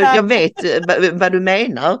 men jag vet vad du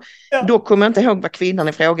menar. Då kommer jag inte ihåg vad kvinnan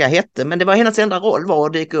i fråga hette, men det var hennes enda roll var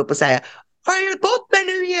att dyka upp och säga: har jag gjort bort mig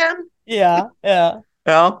nu igen?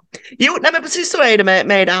 Ja. Jo, nej, men precis så är det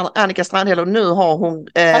med Annika Strandhäll, och nu har hon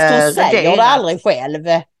fast hon säger det aldrig själv.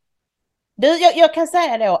 Jag kan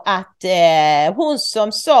säga då att hon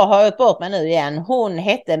som sa har gjort bort mig nu igen, hon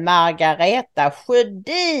hette Margareta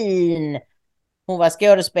Sjödin. Hon var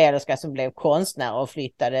skådespelerska som blev konstnär och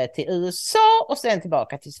flyttade till USA och sen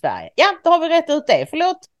tillbaka till Sverige. Ja, då har vi rätt ut det.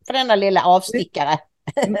 Förlåt för denna lilla avstickare.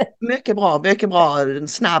 Mycket bra. En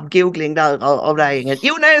snabb googling där av det, Ingrid.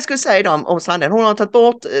 Jo, nej, jag skulle säga om Strandhäll. Hon har tagit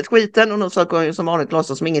bort skiten och nu försöker hon som vanligt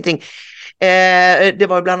låtsas som ingenting. Det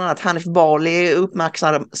var ju bland annat Hanif Bali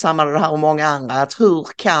uppmärksammade det här och många andra. Att hur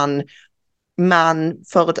kan man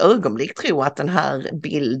för ett ögonblick tro att den här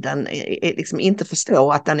bilden är liksom inte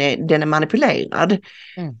förstå att den är manipulerad.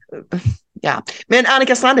 Ja. Men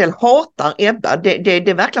Annika Strandhäll hatar Ebba.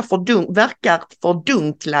 Det verkar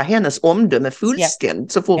fördunkla hennes omdöme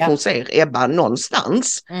fullständigt så fort hon ser Ebba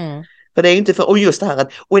någonstans. För det är inte och just det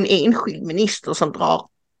här och en enskild minister som drar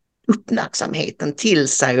uppmärksamheten till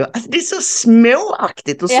sig. Alltså, det är så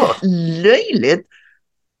småaktigt och så löjligt.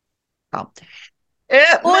 Ja.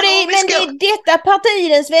 Men det är detta parti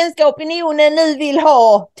den svenska opinionen nu vill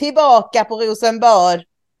ha tillbaka på Rosenbad.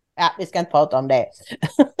 Ja, vi ska inte prata om det.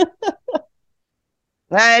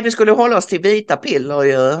 Nej, vi skulle hålla oss till vita piller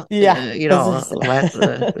idag.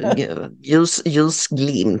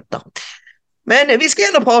 Ljusglimtar. Men vi ska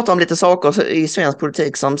ändå prata om lite saker i svensk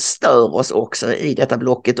politik som stör oss också i detta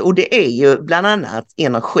blocket, och det är ju bland annat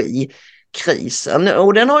energikrisen,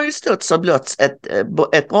 och den har ju stötts och blötts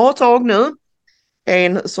ett bra tag nu.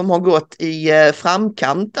 En som har gått i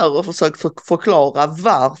framkant där och försökt förklara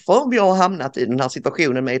varför vi har hamnat i den här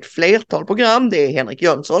situationen med ett flertal program, det är Henrik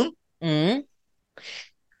Jönsson.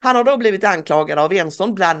 Han har då blivit anklagad av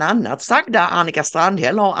vänstern, bland annat sagda Annika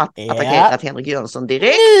Strandhäll har attackerat Henrik Jönsson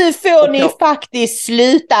direkt. Nu får ni faktiskt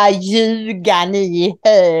sluta ljuga, ni i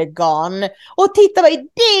högern. Och titta vad i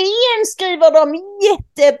DN skriver de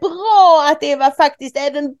jättebra att det var faktiskt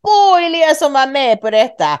även borgerliga som var med på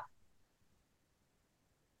detta.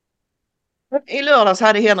 I lördags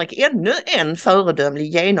hade Henrik ännu en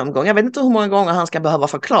föredömlig genomgång. Jag vet inte hur många gånger han ska behöva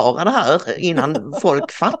förklara det här innan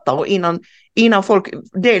folk fattar, och innan folk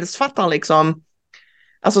dels fattar liksom,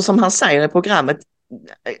 alltså som han säger i programmet,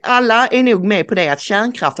 alla är nog med på det att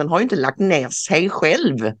kärnkraften har ju inte lagt ner sig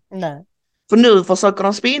själv. Nej. För nu försöker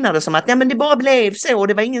de spinna det som att nej, men det bara blev så,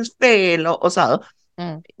 det var ingen fel och så här.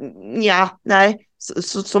 Ja, nej,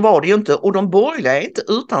 så var det ju inte. Och de borgerliga är inte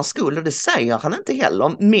utan skuld, och det säger han inte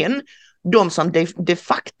heller. Men de som de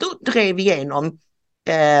facto drev igenom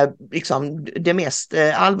liksom det mest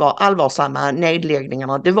allvarsamma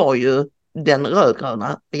nedläggningarna, det var ju den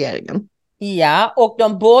rödgröna regeringen. Ja, och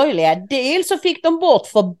de borgerliga, dels så fick de bort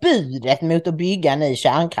förbudet mot att bygga ny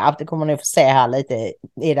kärnkraft. Det kommer ni få se här lite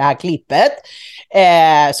i det här klippet.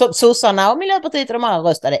 Så sossarna och Miljöpartiet och de andra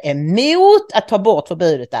röstade emot att ta bort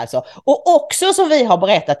förbudet alltså. Och också som vi har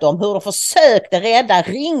berättat om hur de försökte rädda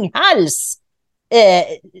Ringhals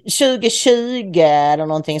 2020 eller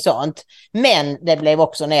någonting sånt. Men det blev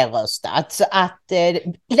också nedröstat. Så att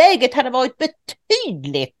läget hade varit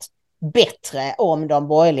betydligt bättre om de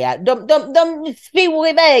borgerliga. De for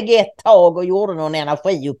iväg ett tag och gjorde någon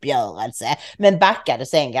energiuppgörelse, men backade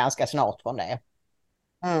sen ganska snart från det.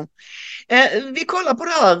 Vi kollar på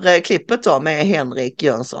det här klippet då med Henrik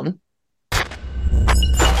Jönsson.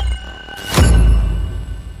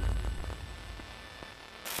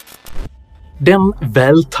 Den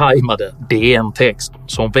vältajmade DN-text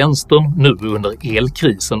som vänstern nu under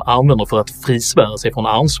elkrisen använder för att frisvära sig från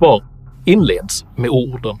ansvar inleds med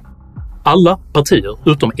orden: alla partier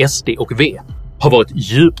utom SD och V har varit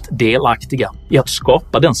djupt delaktiga i att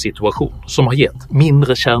skapa den situation som har gett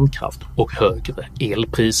mindre kärnkraft och högre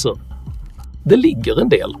elpriser. Det ligger en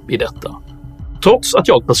del i detta. Trots att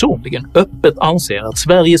jag personligen öppet anser att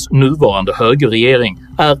Sveriges nuvarande högerregering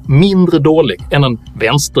är mindre dålig än en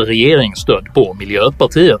vänsterregering stödd på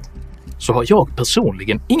Miljöpartiet, så har jag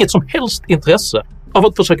personligen inget som helst intresse av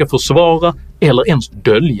att försöka försvara eller ens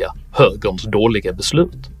dölja högerns dåliga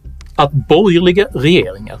beslut. Att borgerliga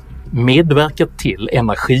regeringar medverkat till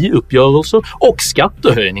energiuppgörelser och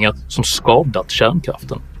skattehöjningar som skadat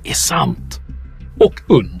kärnkraften är sant och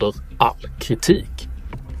under all kritik.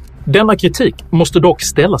 Denna kritik måste dock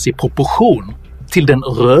ställas i proportion till den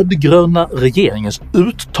rödgröna regeringens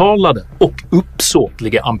uttalade och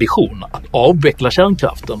uppsåtliga ambition att avveckla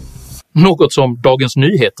kärnkraften, något som Dagens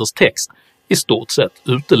Nyheters text i stort sett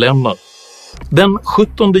utelämnar. Den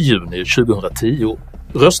 17 juni 2010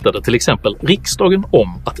 röstade till exempel riksdagen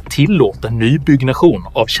om att tillåta nybyggnation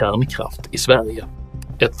av kärnkraft i Sverige.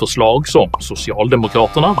 Ett förslag som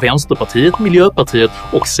Socialdemokraterna, Vänsterpartiet, Miljöpartiet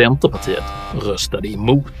och Centerpartiet röstade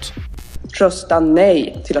emot. Rösta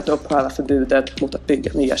nej till att upphäva förbudet mot att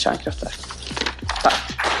bygga nya kärnkraftverk.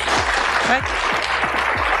 Tack.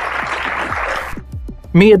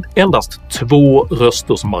 Med endast 2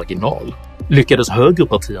 rösters marginal lyckades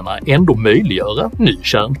högerpartierna ändå möjliggöra ny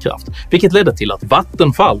kärnkraft, vilket ledde till att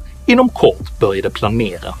Vattenfall inom kort började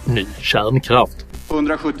planera ny kärnkraft.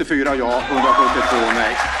 174 ja, 172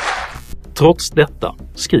 nej. Trots detta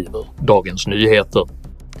skriver Dagens Nyheter,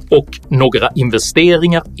 och några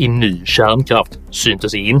investeringar i ny kärnkraft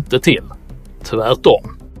syntes inte till.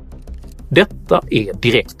 Tvärtom. Detta är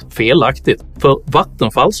direkt felaktigt, för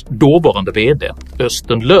Vattenfalls dåvarande vd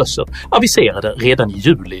Östen Löser aviserade redan i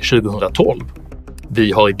juli 2012.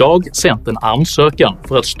 Vi har idag sänt en ansökan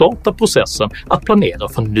för att starta processen att planera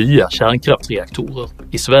för nya kärnkraftsreaktorer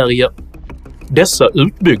i Sverige. Dessa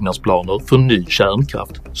utbyggnadsplaner för ny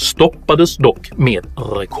kärnkraft stoppades dock med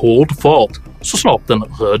rekordfart så snart den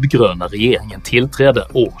rödgröna regeringen tillträdde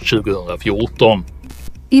år 2014.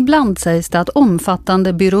 Ibland sägs det att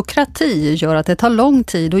omfattande byråkrati gör att det tar lång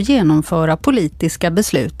tid att genomföra politiska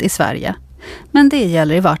beslut i Sverige. Men det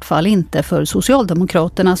gäller i vart fall inte för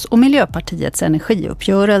Socialdemokraternas och Miljöpartiets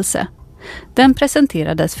energiuppgörelse. Den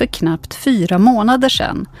presenterades för knappt 4 månader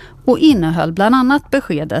sedan och innehöll bland annat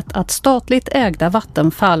beskedet att statligt ägda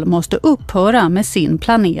Vattenfall måste upphöra med sin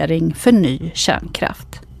planering för ny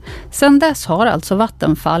kärnkraft. Sedan dess har alltså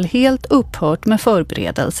Vattenfall helt upphört med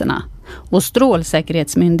förberedelserna. Och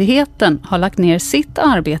Strålsäkerhetsmyndigheten har lagt ner sitt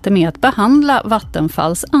arbete med att behandla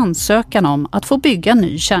Vattenfalls ansökan om att få bygga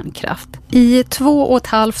ny kärnkraft. I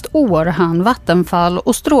 2,5 år hann Vattenfall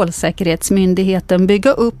och Strålsäkerhetsmyndigheten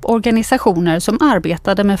bygga upp organisationer som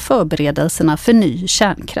arbetade med förberedelserna för ny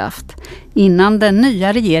kärnkraft, innan den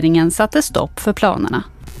nya regeringen satte stopp för planerna.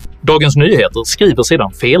 Dagens Nyheter skriver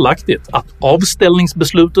sedan felaktigt att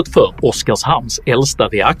avställningsbeslutet för Oskarshamns äldsta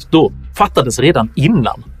reaktor fattades redan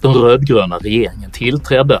innan den rödgröna regeringen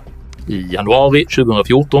tillträdde. I januari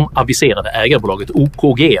 2014 aviserade ägarbolaget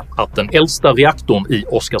OKG att den äldsta reaktorn i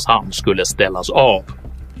Oskarshamn skulle ställas av.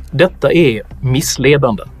 Detta är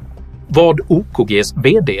missledande. Vad OKGs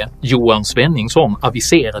vd Johan Svenningsson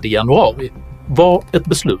aviserade i januari var ett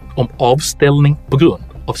beslut om avställning på grund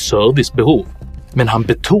av servicebehov. Men han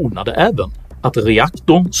betonade även att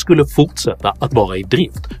reaktorn skulle fortsätta att vara i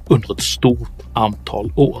drift under ett stort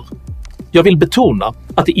antal år. Jag vill betona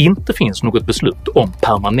att det inte finns något beslut om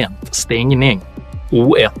permanent stängning.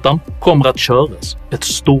 O1 kommer att köras ett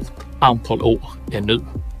stort antal år ännu.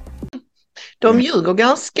 De ljuger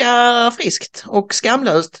ganska friskt och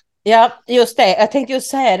skamlöst. Ja, just det. Jag tänkte ju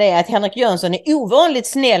säga det att Henrik Jönsson är ovanligt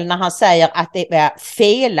snäll när han säger att det är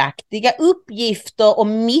felaktiga uppgifter och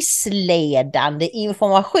missledande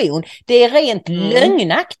information. Det är rent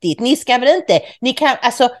lögnaktigt. Ni ska väl inte...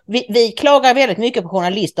 Vi klagar väldigt mycket på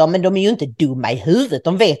journalister, men de är ju inte dumma i huvudet.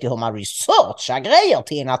 De vet ju hur man researchar grejer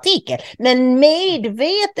till en artikel. Men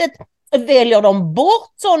medvetet väljer de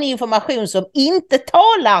bort sån information som inte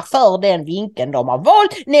talar för den vinkeln de har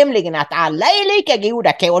valt, nämligen att alla är lika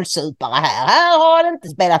goda kolsupare här. Här har det inte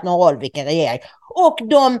spelat någon roll vilken regering. Och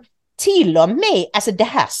de till och med, alltså det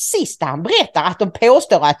här sista han berättar, att de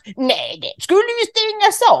påstår att nej, det skulle ju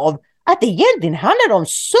stängas av. Att det egentligen handlade om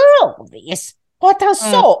service. Och att han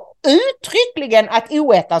sa uttryckligen att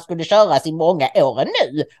O1 skulle köras i många år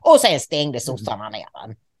nu. Och sen stängde sossarna ner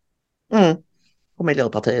den. Och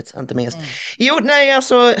Miljöpartiet, inte minst. Jo, nej,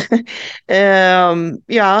 alltså det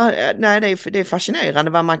är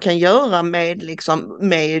fascinerande vad man kan göra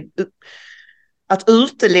med att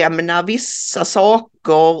utelämna vissa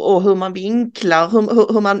saker och hur man vinklar,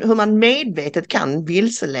 hur man medvetet kan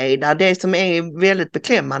vilseleda. Det som är väldigt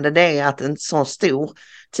beklämmande, det är att en sån stor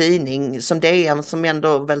tidning som DN, som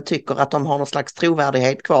ändå väl tycker att de har någon slags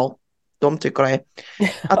trovärdighet kvar, de tycker det,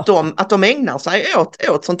 att de ägnar sig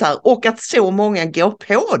åt sånt här och att så många går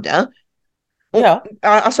på det. Och,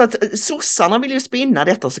 alltså att sossarna vill ju spinna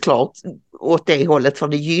detta såklart åt det hållet för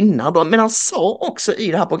det gynnar dem. Men han sa också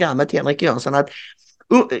i det här programmet, Henrik Jönsson, att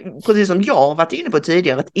precis som jag har varit inne på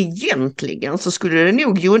tidigare, att egentligen så skulle det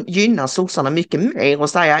nog gynna sossarna mycket mer och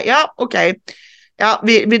säga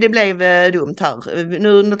det blev dumt här.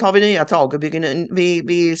 Nu tar vi nya tag och bygger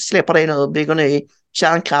vi släpper det nu och bygger ny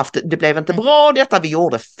kärnkraft. Det blev inte bra detta, vi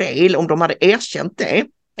gjorde fel. Om de hade erkänt det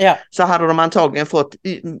så hade de antagligen fått,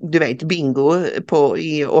 bingo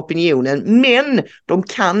i opinionen. Men de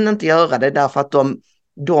kan inte göra det därför att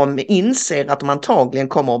de inser att de antagligen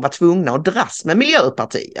kommer att vara tvungna att dras med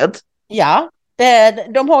Miljöpartiet. Ja,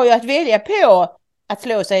 de har ju att välja på att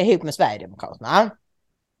slå sig ihop med Sverigedemokraterna.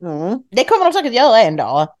 Det kommer de säkert göra en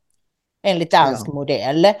dag, enligt dansk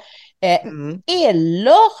modell.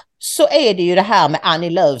 Eller så är det ju det här med Annie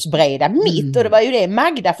Lööfs breda mitt, och det var ju det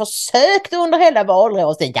Magda försökte under hela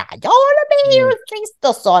valrörelsen. Ja, jag håller med Ulf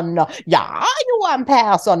Kristersson och Johan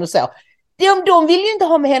Persson och så. De vill ju inte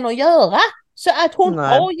ha med henne att göra. Så att hon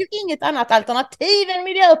har ju inget annat alternativ än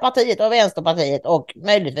Miljöpartiet och Vänsterpartiet och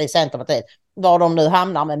möjligtvis Centerpartiet. Var de nu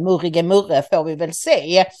hamnar med Murre får vi väl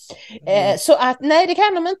se. Så att nej, det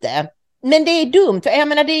kan de inte. Men det är dumt. Jag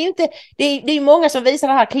menar, det är ju många som visar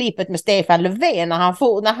det här klippet med Stefan Löfven när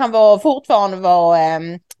han fortfarande var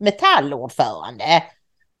metallordförande.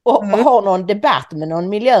 Och har någon debatt med någon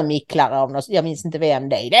miljömicklare av något, jag minns inte vem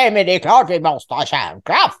det är. Men det är klart vi måste ha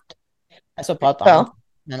kärnkraft. Så pratar han.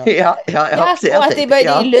 Och att det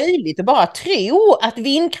är löjligt att bara tro att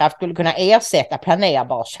vindkraft skulle kunna ersätta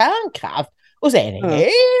planerbar kärnkraft. Och sen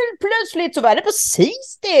helt plötsligt så var det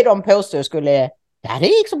precis det de påstod skulle... Ja, det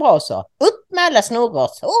gick så bra så. Upp med alla snurror,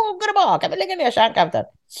 så går det bra. Kan vi lägga ner kärnkraften?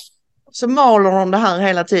 Så maler de det här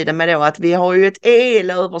hela tiden med då att vi har ju ett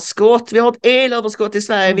elöverskott. Vi har ett elöverskott i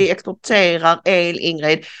Sverige. Vi exporterar el,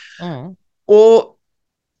 Ingrid. Och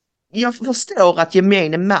jag förstår att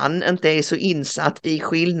gemene man inte är så insatt i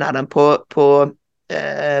skillnaden på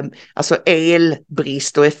alltså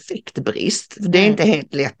elbrist och effektbrist. Det är inte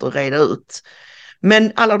helt lätt att reda ut.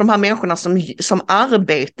 Men alla de här människorna som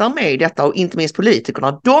arbetar med detta och inte minst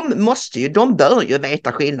politikerna, de bör ju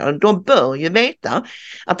veta skillnaden. De bör ju veta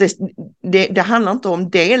att det handlar inte om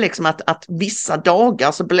det liksom att vissa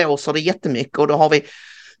dagar så blåser det jättemycket och då har vi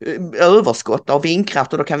överskott av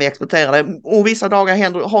vindkraft och då kan vi exportera det. Och vissa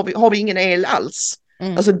dagar har vi ingen el alls.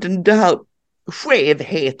 Alltså det här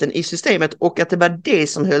skevheten i systemet och att det var det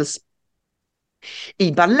som hölls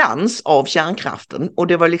i balans av kärnkraften, och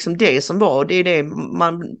det var liksom det som var, det är det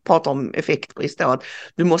man pratar om effektbrist då, att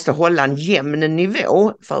du måste hålla en jämn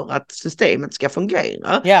nivå för att systemet ska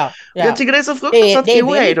fungera. Ja. Jag tycker det är så fruktansvärt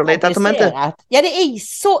ohederligt att de inte... Ja, det är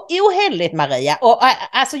så ohederligt, Maria, och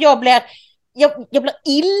alltså jag blir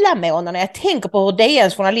illamående när jag tänker på hur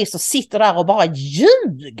DNs journalister sitter där och bara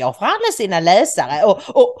ljuger för alla sina läsare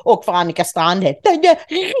och för Annika Strandhed.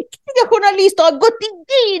 Riktiga journalister har gått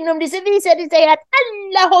igenom det, så visar det sig att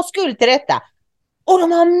alla har skuld till detta. Och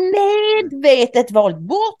de har medvetet valt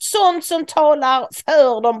bort sånt som talar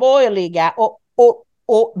för de borgerliga och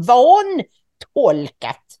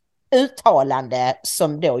vantolkat uttalande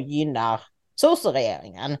som då gynnar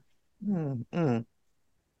sosseregeringen.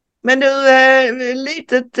 Men du,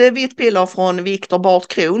 litet vitt piller från Viktor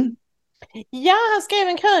Bartkron. Ja, han skrev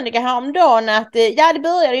en krönika häromdagen att det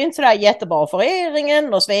började ju inte sådär jättebra för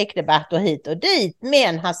regeringen och svekdebatt och hit och dit,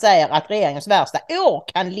 men han säger att regeringens värsta år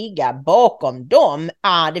kan ligga bakom dem.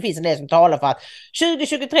 Det finns en del som talar för att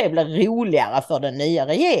 2023 blir roligare för den nya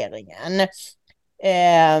regeringen.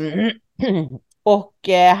 Och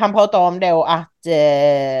han pratar om då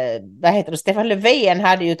att Stefan Löfven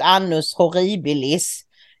hade ju ett annus horribilis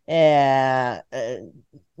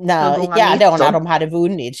när de hade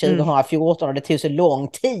vunnit 2014 och det tog så lång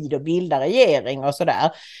tid att bilda regering och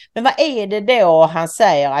sådär. Men vad är det då han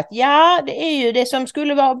säger att det är ju det som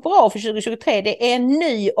skulle vara bra för 2023, det är en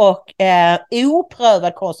ny och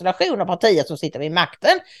oprövad konstellation av partier som sitter vid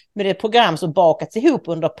makten med ett program som bakats ihop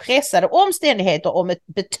under pressade omständigheter om ett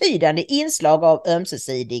betydande inslag av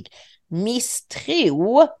ömsesidig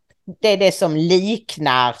misstro. Det är det som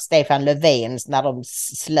liknar Stefan Löfvens när de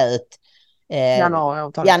slöt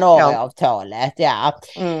januariavtalet.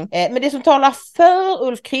 Men det som talar för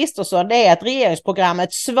Ulf Kristersson, det är att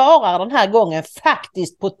regeringsprogrammet svarar den här gången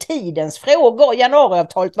faktiskt på tidens frågor.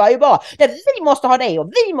 Januariavtalet var ju bara vi måste ha det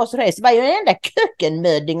och vi måste ha det. Så det var ju en enda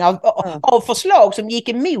kökkenmödding av förslag som gick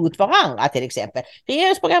emot varandra till exempel.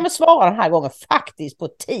 Regeringsprogrammet svarar den här gången faktiskt på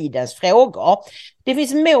tidens frågor. Det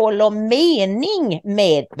finns mål och mening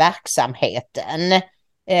med verksamheten.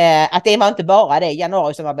 Att det var inte bara det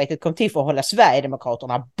januarisamarbetet kom till för att hålla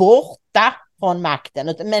Sverigedemokraterna borta från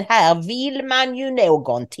makten, men här vill man ju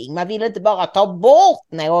någonting. Man vill inte bara ta bort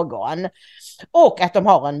någon, och att de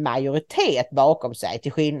har en majoritet bakom sig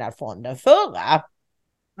till skillnad från den förra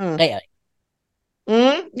regeringen.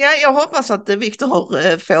 Ja, jag hoppas att Viktor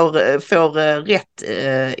får rätt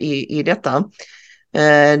i detta.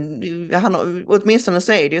 Åtminstone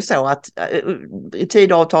så är det ju så att i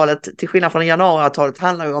tidavtalet till skillnad från januariavtalet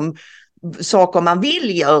handlar ju om saker man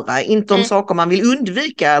vill göra, inte om saker man vill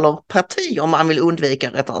undvika eller partier man vill undvika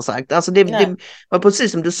rättare sagt. Alltså det var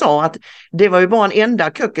precis som du sa, att det var ju bara en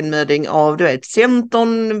enda kökkenmödding av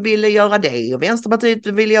Centern ville göra det och Vänsterpartiet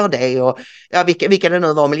ville göra det och vilka det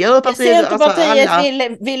nu var, Miljöpartiet.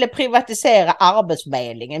 Centerpartiet ville privatisera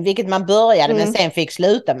Arbetsförmedlingen, vilket man började men sen fick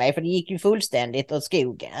sluta med för det gick ju fullständigt åt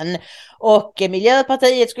skogen. Och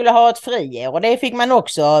Miljöpartiet skulle ha ett friår och det fick man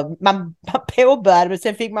också, man påbörjade men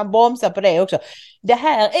sen fick man bromsa på det också. Det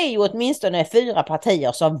här är ju åtminstone 4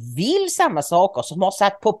 partier som vill samma saker, som har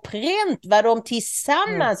satt på pränt vad de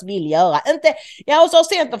tillsammans vill göra. Inte, och så har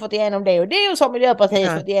Centern fått igenom det och det och så har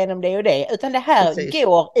Miljöpartiet fått igenom det och det. Utan det här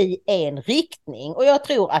går i en riktning och jag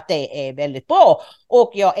tror att det är väldigt bra.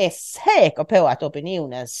 Och jag är säker på att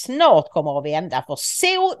opinionen snart kommer att vända, för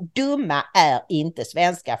så dumma är inte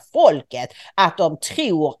svenska folket att de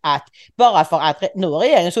tror att bara för att nu har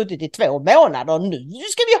regeringen suttit i 2 månader, nu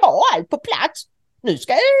ska vi ha allt på plats. Nu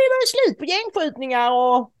ska det vara slut på gängskjutningar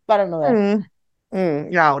och vad det nu är.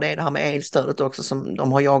 Ja, och det är det här med elstödet också som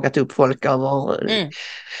de har jagat upp folk över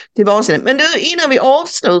till vansinne. Men du, innan vi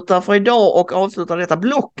avslutar för idag och avslutar detta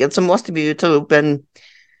blocket så måste vi ju ta upp en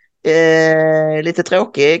lite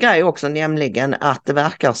tråkig grej också, nämligen att det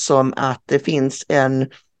verkar som att det finns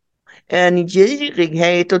en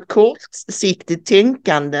girighet och ett kortsiktigt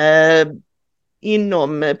tänkande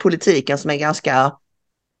inom politiken som är ganska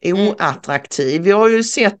oattraktiv. Vi har ju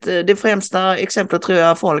sett det främsta exemplet, tror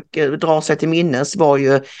jag folk drar sig till minnes, var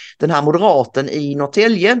ju den här moderaten i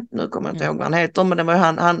Norrtälje. Nu kommer jag inte ihåg vad han heter, men det var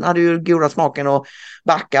han hade ju goda smaken att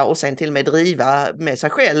backa och sen till och med driva med sig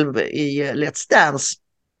själv i Let's Dance.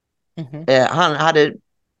 Han hade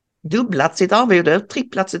dubblat sitt arvode,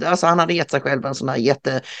 tripplat sitt, alltså han hade gett sig själv en sån här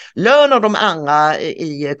jättelön, och de andra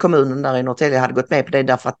i kommunen där i Norrtälje hade gått med på det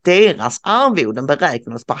därför att deras arvoden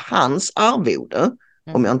beräknades på hans arvode.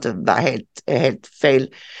 Om jag inte var helt fel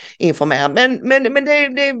informerad.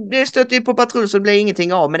 Men det stötte ju på patrull, så det blev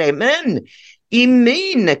ingenting av med det. Men i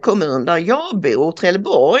min kommun där jag bor,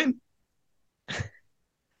 Trelleborg,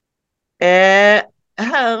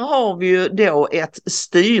 här har vi ju då ett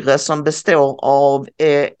styre som består av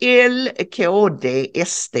L, KD,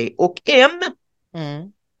 SD och M.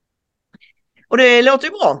 Och det låter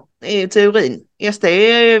ju bra i teorin. SD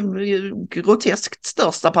är groteskt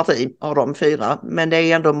största parti av de 4, men det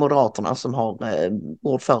är ändå Moderaterna som har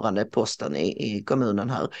ordförandeposten i kommunen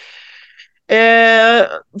här.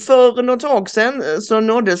 För något tag sedan så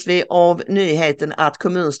nåddes vi av nyheten att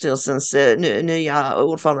kommunstyrelsens nya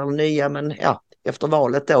ordförande, men efter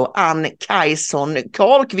valet då, Ann Kajson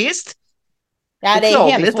Karlqvist. Ja, det är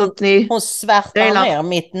hemskt. Hon svärtar ner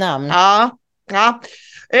mitt namn. Ja.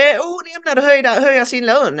 Hon ämnade höja sin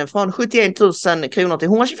lön från 71 000 kronor till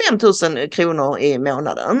 125 000 kronor i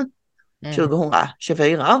månaden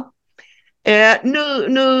 2024.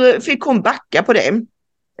 Nu fick hon backa på det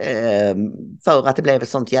för att det blev ett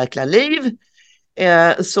sånt jäkla liv.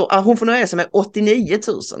 Så hon får nöja sig med 89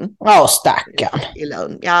 000. Ja, stackarn. I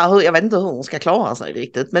lön. Ja, jag vet inte hur hon ska klara sig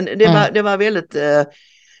riktigt, men det var väldigt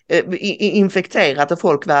infekterat och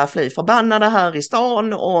folk var fly förbannade här i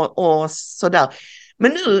stan och sådär.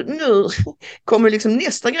 Men nu kommer liksom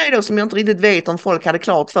nästa grej då som jag inte riktigt vet om folk hade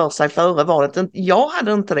klart för sig före valet. Jag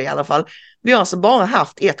hade inte det i alla fall. Vi har alltså bara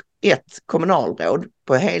haft ett kommunalråd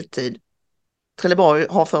på heltid. Trelleborg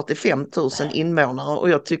har 45 000 invånare och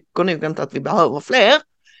jag tycker nog inte att vi behöver fler.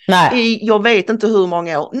 Nej. Jag vet inte hur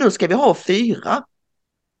många år. Nu ska vi ha 4.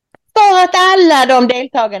 För att alla de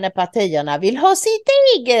deltagande partierna vill ha sitt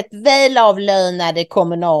eget välavlönade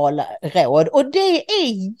kommunalråd. Och det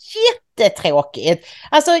är jättetråkigt.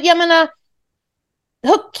 Alltså jag menar,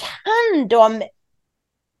 hur kan de...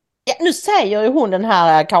 Ja, nu säger ju hon, den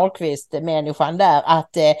här Karlqvist-människan där,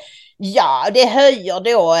 att det höjer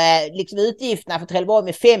då liksom utgifterna för Trelleborg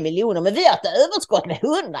med 5 miljoner, men vi har ett överskott med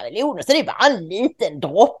 100 miljoner, så det är bara en liten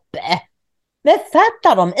droppe. Men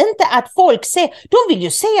fattar de inte att folk ser, de vill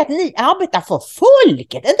ju se att ni arbetar för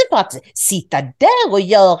folket, inte för att sitta där och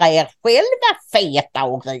göra er själva feta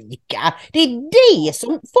och rika. Det är det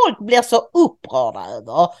som folk blir så upprörda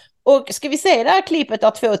över. Och ska vi se det här klippet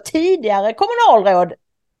av 2 tidigare kommunalråd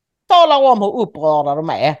talar om hur upprörda de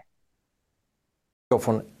är.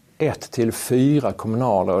 Från 1 till 4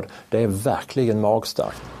 kommunalråd, det är verkligen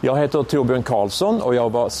magstarkt. Jag heter Torbjörn Karlsson och jag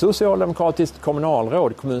var socialdemokratiskt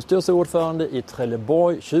kommunalråd, kommunstyrelseordförande i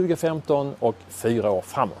Trelleborg 2015 och 4 år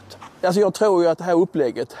framåt. Alltså jag tror ju att det här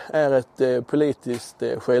upplägget är ett politiskt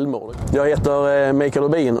självmord. Jag heter Mikael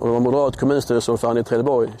Rubin och var moderat kommunstyrelseordförande i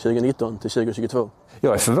Trelleborg 2019 till 2022.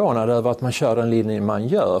 Jag är förvånad över att man kör den linjen man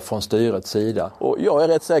gör från styrets sida. Och jag är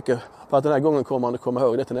rätt säker på att den här gången kommer man att komma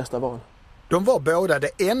ihåg det till nästa val. De var båda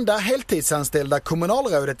det enda heltidsanställda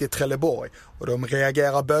kommunalrådet i Trelleborg och de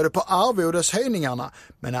reagerar både på arvodeshöjningarna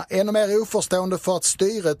men är ännu mer oförstående för att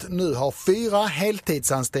styret nu har 4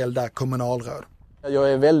 heltidsanställda kommunalråd.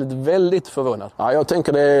 Jag är väldigt, väldigt förvånad. Ja, jag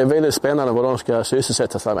tänker det är väldigt spännande vad de ska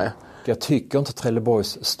sysselsätta sig med. Jag tycker inte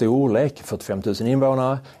Trelleborgs storlek, 45 000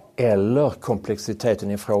 invånare, eller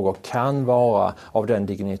komplexiteten i frågor kan vara av den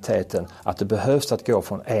digniteten att det behövs att gå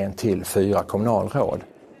från 1 till 4 kommunalråd.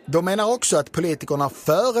 De menar också att politikerna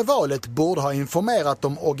före valet borde ha informerat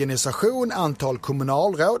om organisation, antal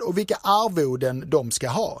kommunalråd och vilka arvoden de ska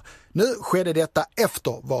ha. Nu skedde detta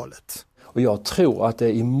efter valet. Och jag tror att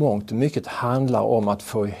det i mångt och mycket handlar om att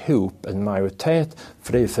få ihop en majoritet,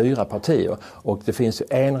 för det är 4 partier. Och det finns ju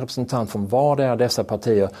en representant från vardera dessa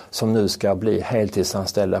partier som nu ska bli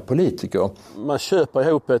heltidsanställda politiker. Man köper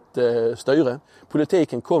ihop ett styre.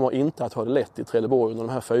 Politiken kommer inte att ha det lätt i Trelleborg under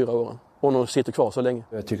de här 4 åren. Och de sitter kvar så länge.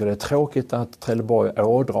 Jag tycker det är tråkigt att Trelleborg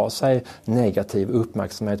ådrar sig negativ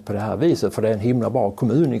uppmärksamhet på det här viset, för det är en himla bra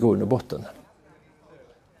kommun i grund och botten.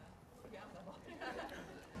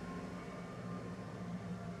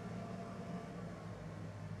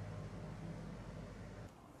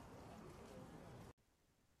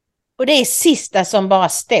 Och det är sista som bara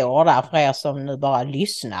står där för er som nu bara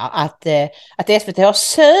lyssnar, att SVT har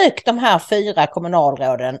sökt de här 4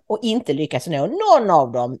 kommunalråden och inte lyckats nå någon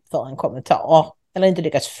av dem för en kommentar. Eller inte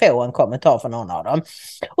lyckats få en kommentar från någon av dem.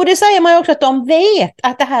 Och det säger man ju också att de vet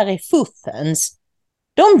att det här är fuffens.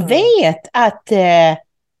 De vet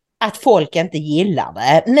att folk inte gillar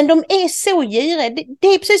det. Men de är så giriga. Det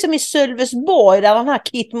är precis som i Sölvesborg där den här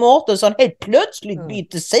Kit Mårtensson helt plötsligt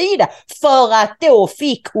bytte sida för att då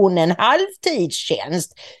fick hon en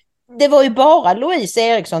halvtidstjänst. det var ju bara Louise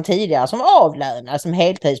Eriksson tidigare som var avlönad som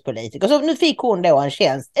heltidspolitiker. Så nu fick hon då en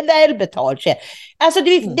tjänst, en välbetald tjänst. Alltså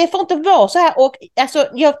det får inte vara så här. Och alltså,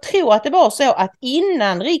 jag tror att det var så att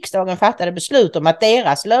innan riksdagen fattade beslut om att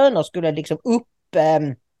deras löner skulle liksom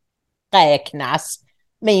uppräknas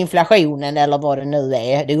med inflationen eller vad det nu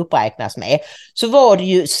är det uppräknas med, så var det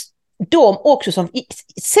ju de också som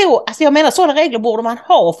så, alltså jag menar sådana regler borde man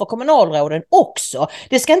ha för kommunalråden också.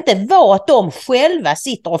 Det ska inte vara att de själva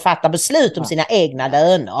sitter och fattar beslut om sina egna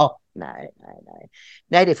löner.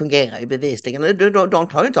 Nej, det fungerar ju bevisligen. De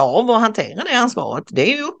tar ju inte av att hantera det ansvaret.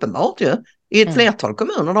 Det är ju uppenbart ju. I ett flertal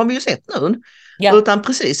kommuner, det har vi ju sett nu. Ja. Utan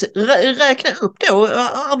precis, räkna upp då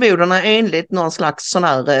arvodena enligt någon slags sån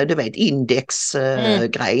här, du vet,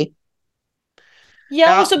 indexgrej.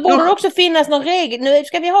 Ja, och så borde det också finnas någon regel. Nu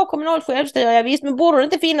ska vi ha kommunal självstyre, ja, visst, men borde det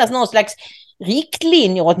inte finnas någon slags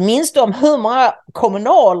riktlinjer åtminstone om hur många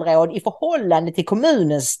kommunalråd i förhållande till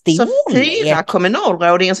kommunens storlek? Så 4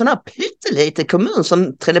 kommunalråd i en sån här pytteliten kommun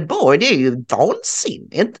som Trelleborg, det är ju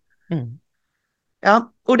vansinnigt.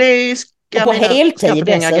 Ja, och det ska och på heltid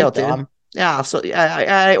dessutom. Ja, så,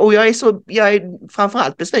 och jag är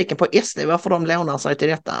framförallt besviken på SD varför de lånar sig till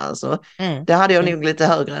detta. Alltså, det hade jag nog lite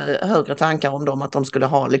högre tankar om dem, att de skulle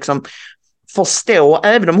ha liksom förstå,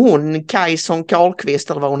 även om hon Kajson Karlqvist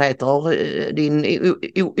eller vad hon heter, din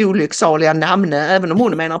olycksaliga namn, även om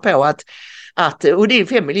hon menar på att och det är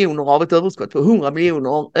 5 miljoner av ett överskott på 100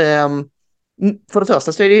 miljoner. För det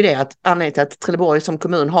första så är det ju det att anledningen till att Trelleborg som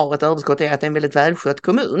kommun har ett överskott är att det är en väldigt välskött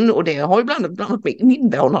kommun, och det har ju bland annat med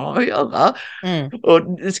invånare att göra. Och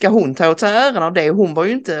ska hon ta åt sig äran av det? Hon var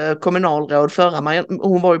ju inte kommunalråd förra,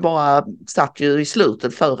 hon var ju bara satt ju i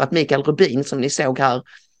slutet för att Mikael Rubin, som ni såg här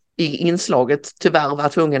i inslaget, tyvärr var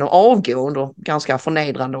tvungen att avgå under ganska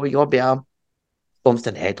förnedrande och jobbiga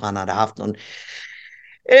omständigheter. Han hade haft någon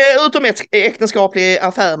utom ett äktenskaplig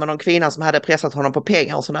affär med någon kvinna som hade pressat honom på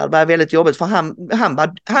pengar och sådär. Det var väldigt jobbigt för han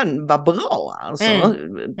var bra alltså.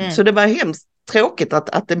 Så det var hemskt tråkigt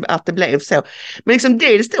att det blev så. Men liksom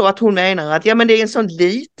dels då att hon menar att men det är en sån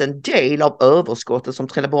liten del av överskottet som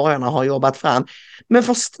Trelleborgarna har jobbat fram. Men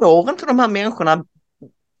förstår inte de här människorna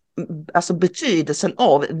alltså betydelsen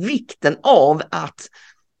av, vikten av att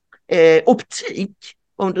optik,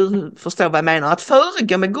 om du förstår vad jag menar, att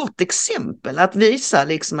föregå med gott exempel, att visa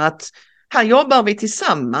liksom att här jobbar vi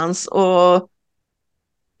tillsammans och...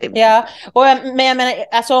 Ja, men jag menar,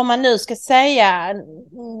 alltså om man nu ska säga,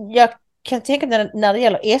 jag kan tänka när det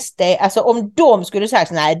gäller SD, alltså om de skulle säga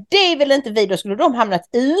så, nej det vill inte vi, då skulle de hamnat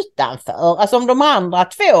utanför. Alltså om de andra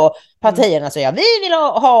 2 partierna säger vi vill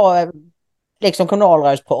ha liksom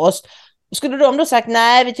kommunalrådspost, skulle de då sagt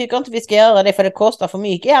nej vi tycker inte vi ska göra det för det kostar för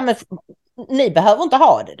mycket, ja men ni behöver inte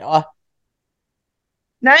ha det då.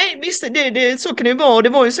 Nej, visst, så kan det ju vara. Det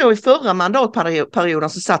var ju så i förra mandatperioden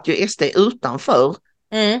så satt ju SD utanför.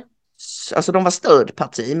 Alltså de var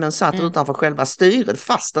stödparti men satt utanför själva styret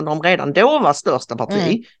fastän de redan då var största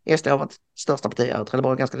parti. SD har varit största parti i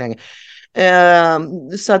Trelleborg ganska länge.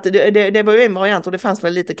 Så att det var ju en variant, och det fanns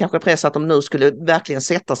väl lite kanske press att de nu skulle verkligen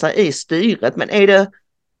sätta sig i styret. Men är det...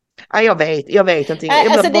 Ja, jag vet inte.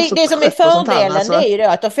 Alltså det som är fördelen alltså. Det är ju då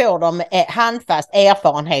att då får de handfast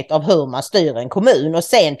erfarenhet av hur man styr en kommun, och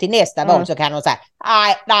sen till nästa val så kan de säga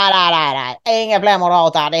nej, inga fler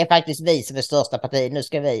moderater, det är faktiskt vi som är största parti, nu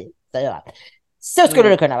ska vi styra. Så skulle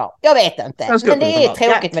det kunna vara. Jag vet inte. Men det är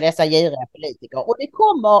tråkigt med dessa giriga politiker, och det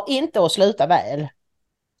kommer inte att sluta väl.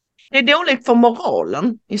 Det är dåligt för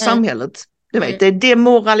moralen i samhället. Du vet, det är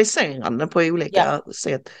demoraliserande på olika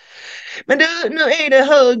sätt. Men nu är det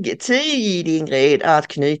hög tid, Ingrid, att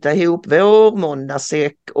knyta ihop vår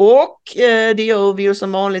måndagssäck, och det gör vi ju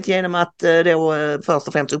som vanligt genom att då först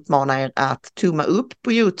och främst uppmana er att tumma upp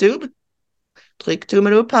på YouTube. Tryck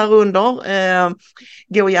tummen upp här under.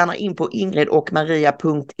 Gå gärna in på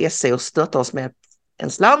ingridochmaria.se och stötta oss med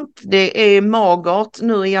en slant. Det är magert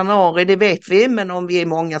nu i januari, det vet vi, men om vi är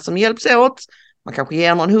många som hjälps åt, man kanske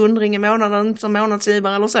ger någon 100 i månaden som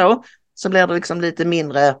månadsgivare eller så blir det liksom lite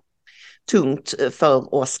mindre tungt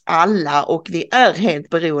för oss alla, och vi är helt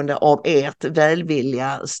beroende av ert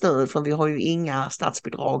välvilliga stöd, för vi har ju inga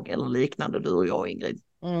statsbidrag eller liknande, du och jag, Ingrid.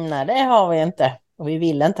 Nej, det har vi inte. Och vi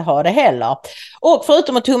vill inte ha det heller. Och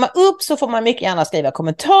förutom att tumma upp så får man mycket gärna skriva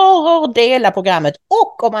kommentarer, dela programmet,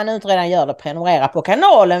 och om man inte redan gör det, prenumerera på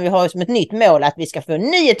kanalen. Vi har ju som ett nytt mål att vi ska få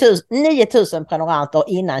 9000 prenumeranter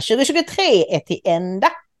innan 2023 är till ända.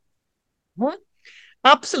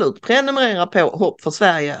 Absolut, prenumerera på Hopp för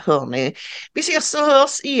Sverige, hörni. Vi ses och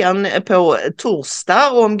hörs igen på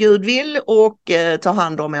torsdag om Gud vill, och ta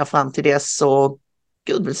hand om er fram till dess, och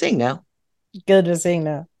Gud välsigne. Gud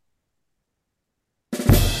välsigne.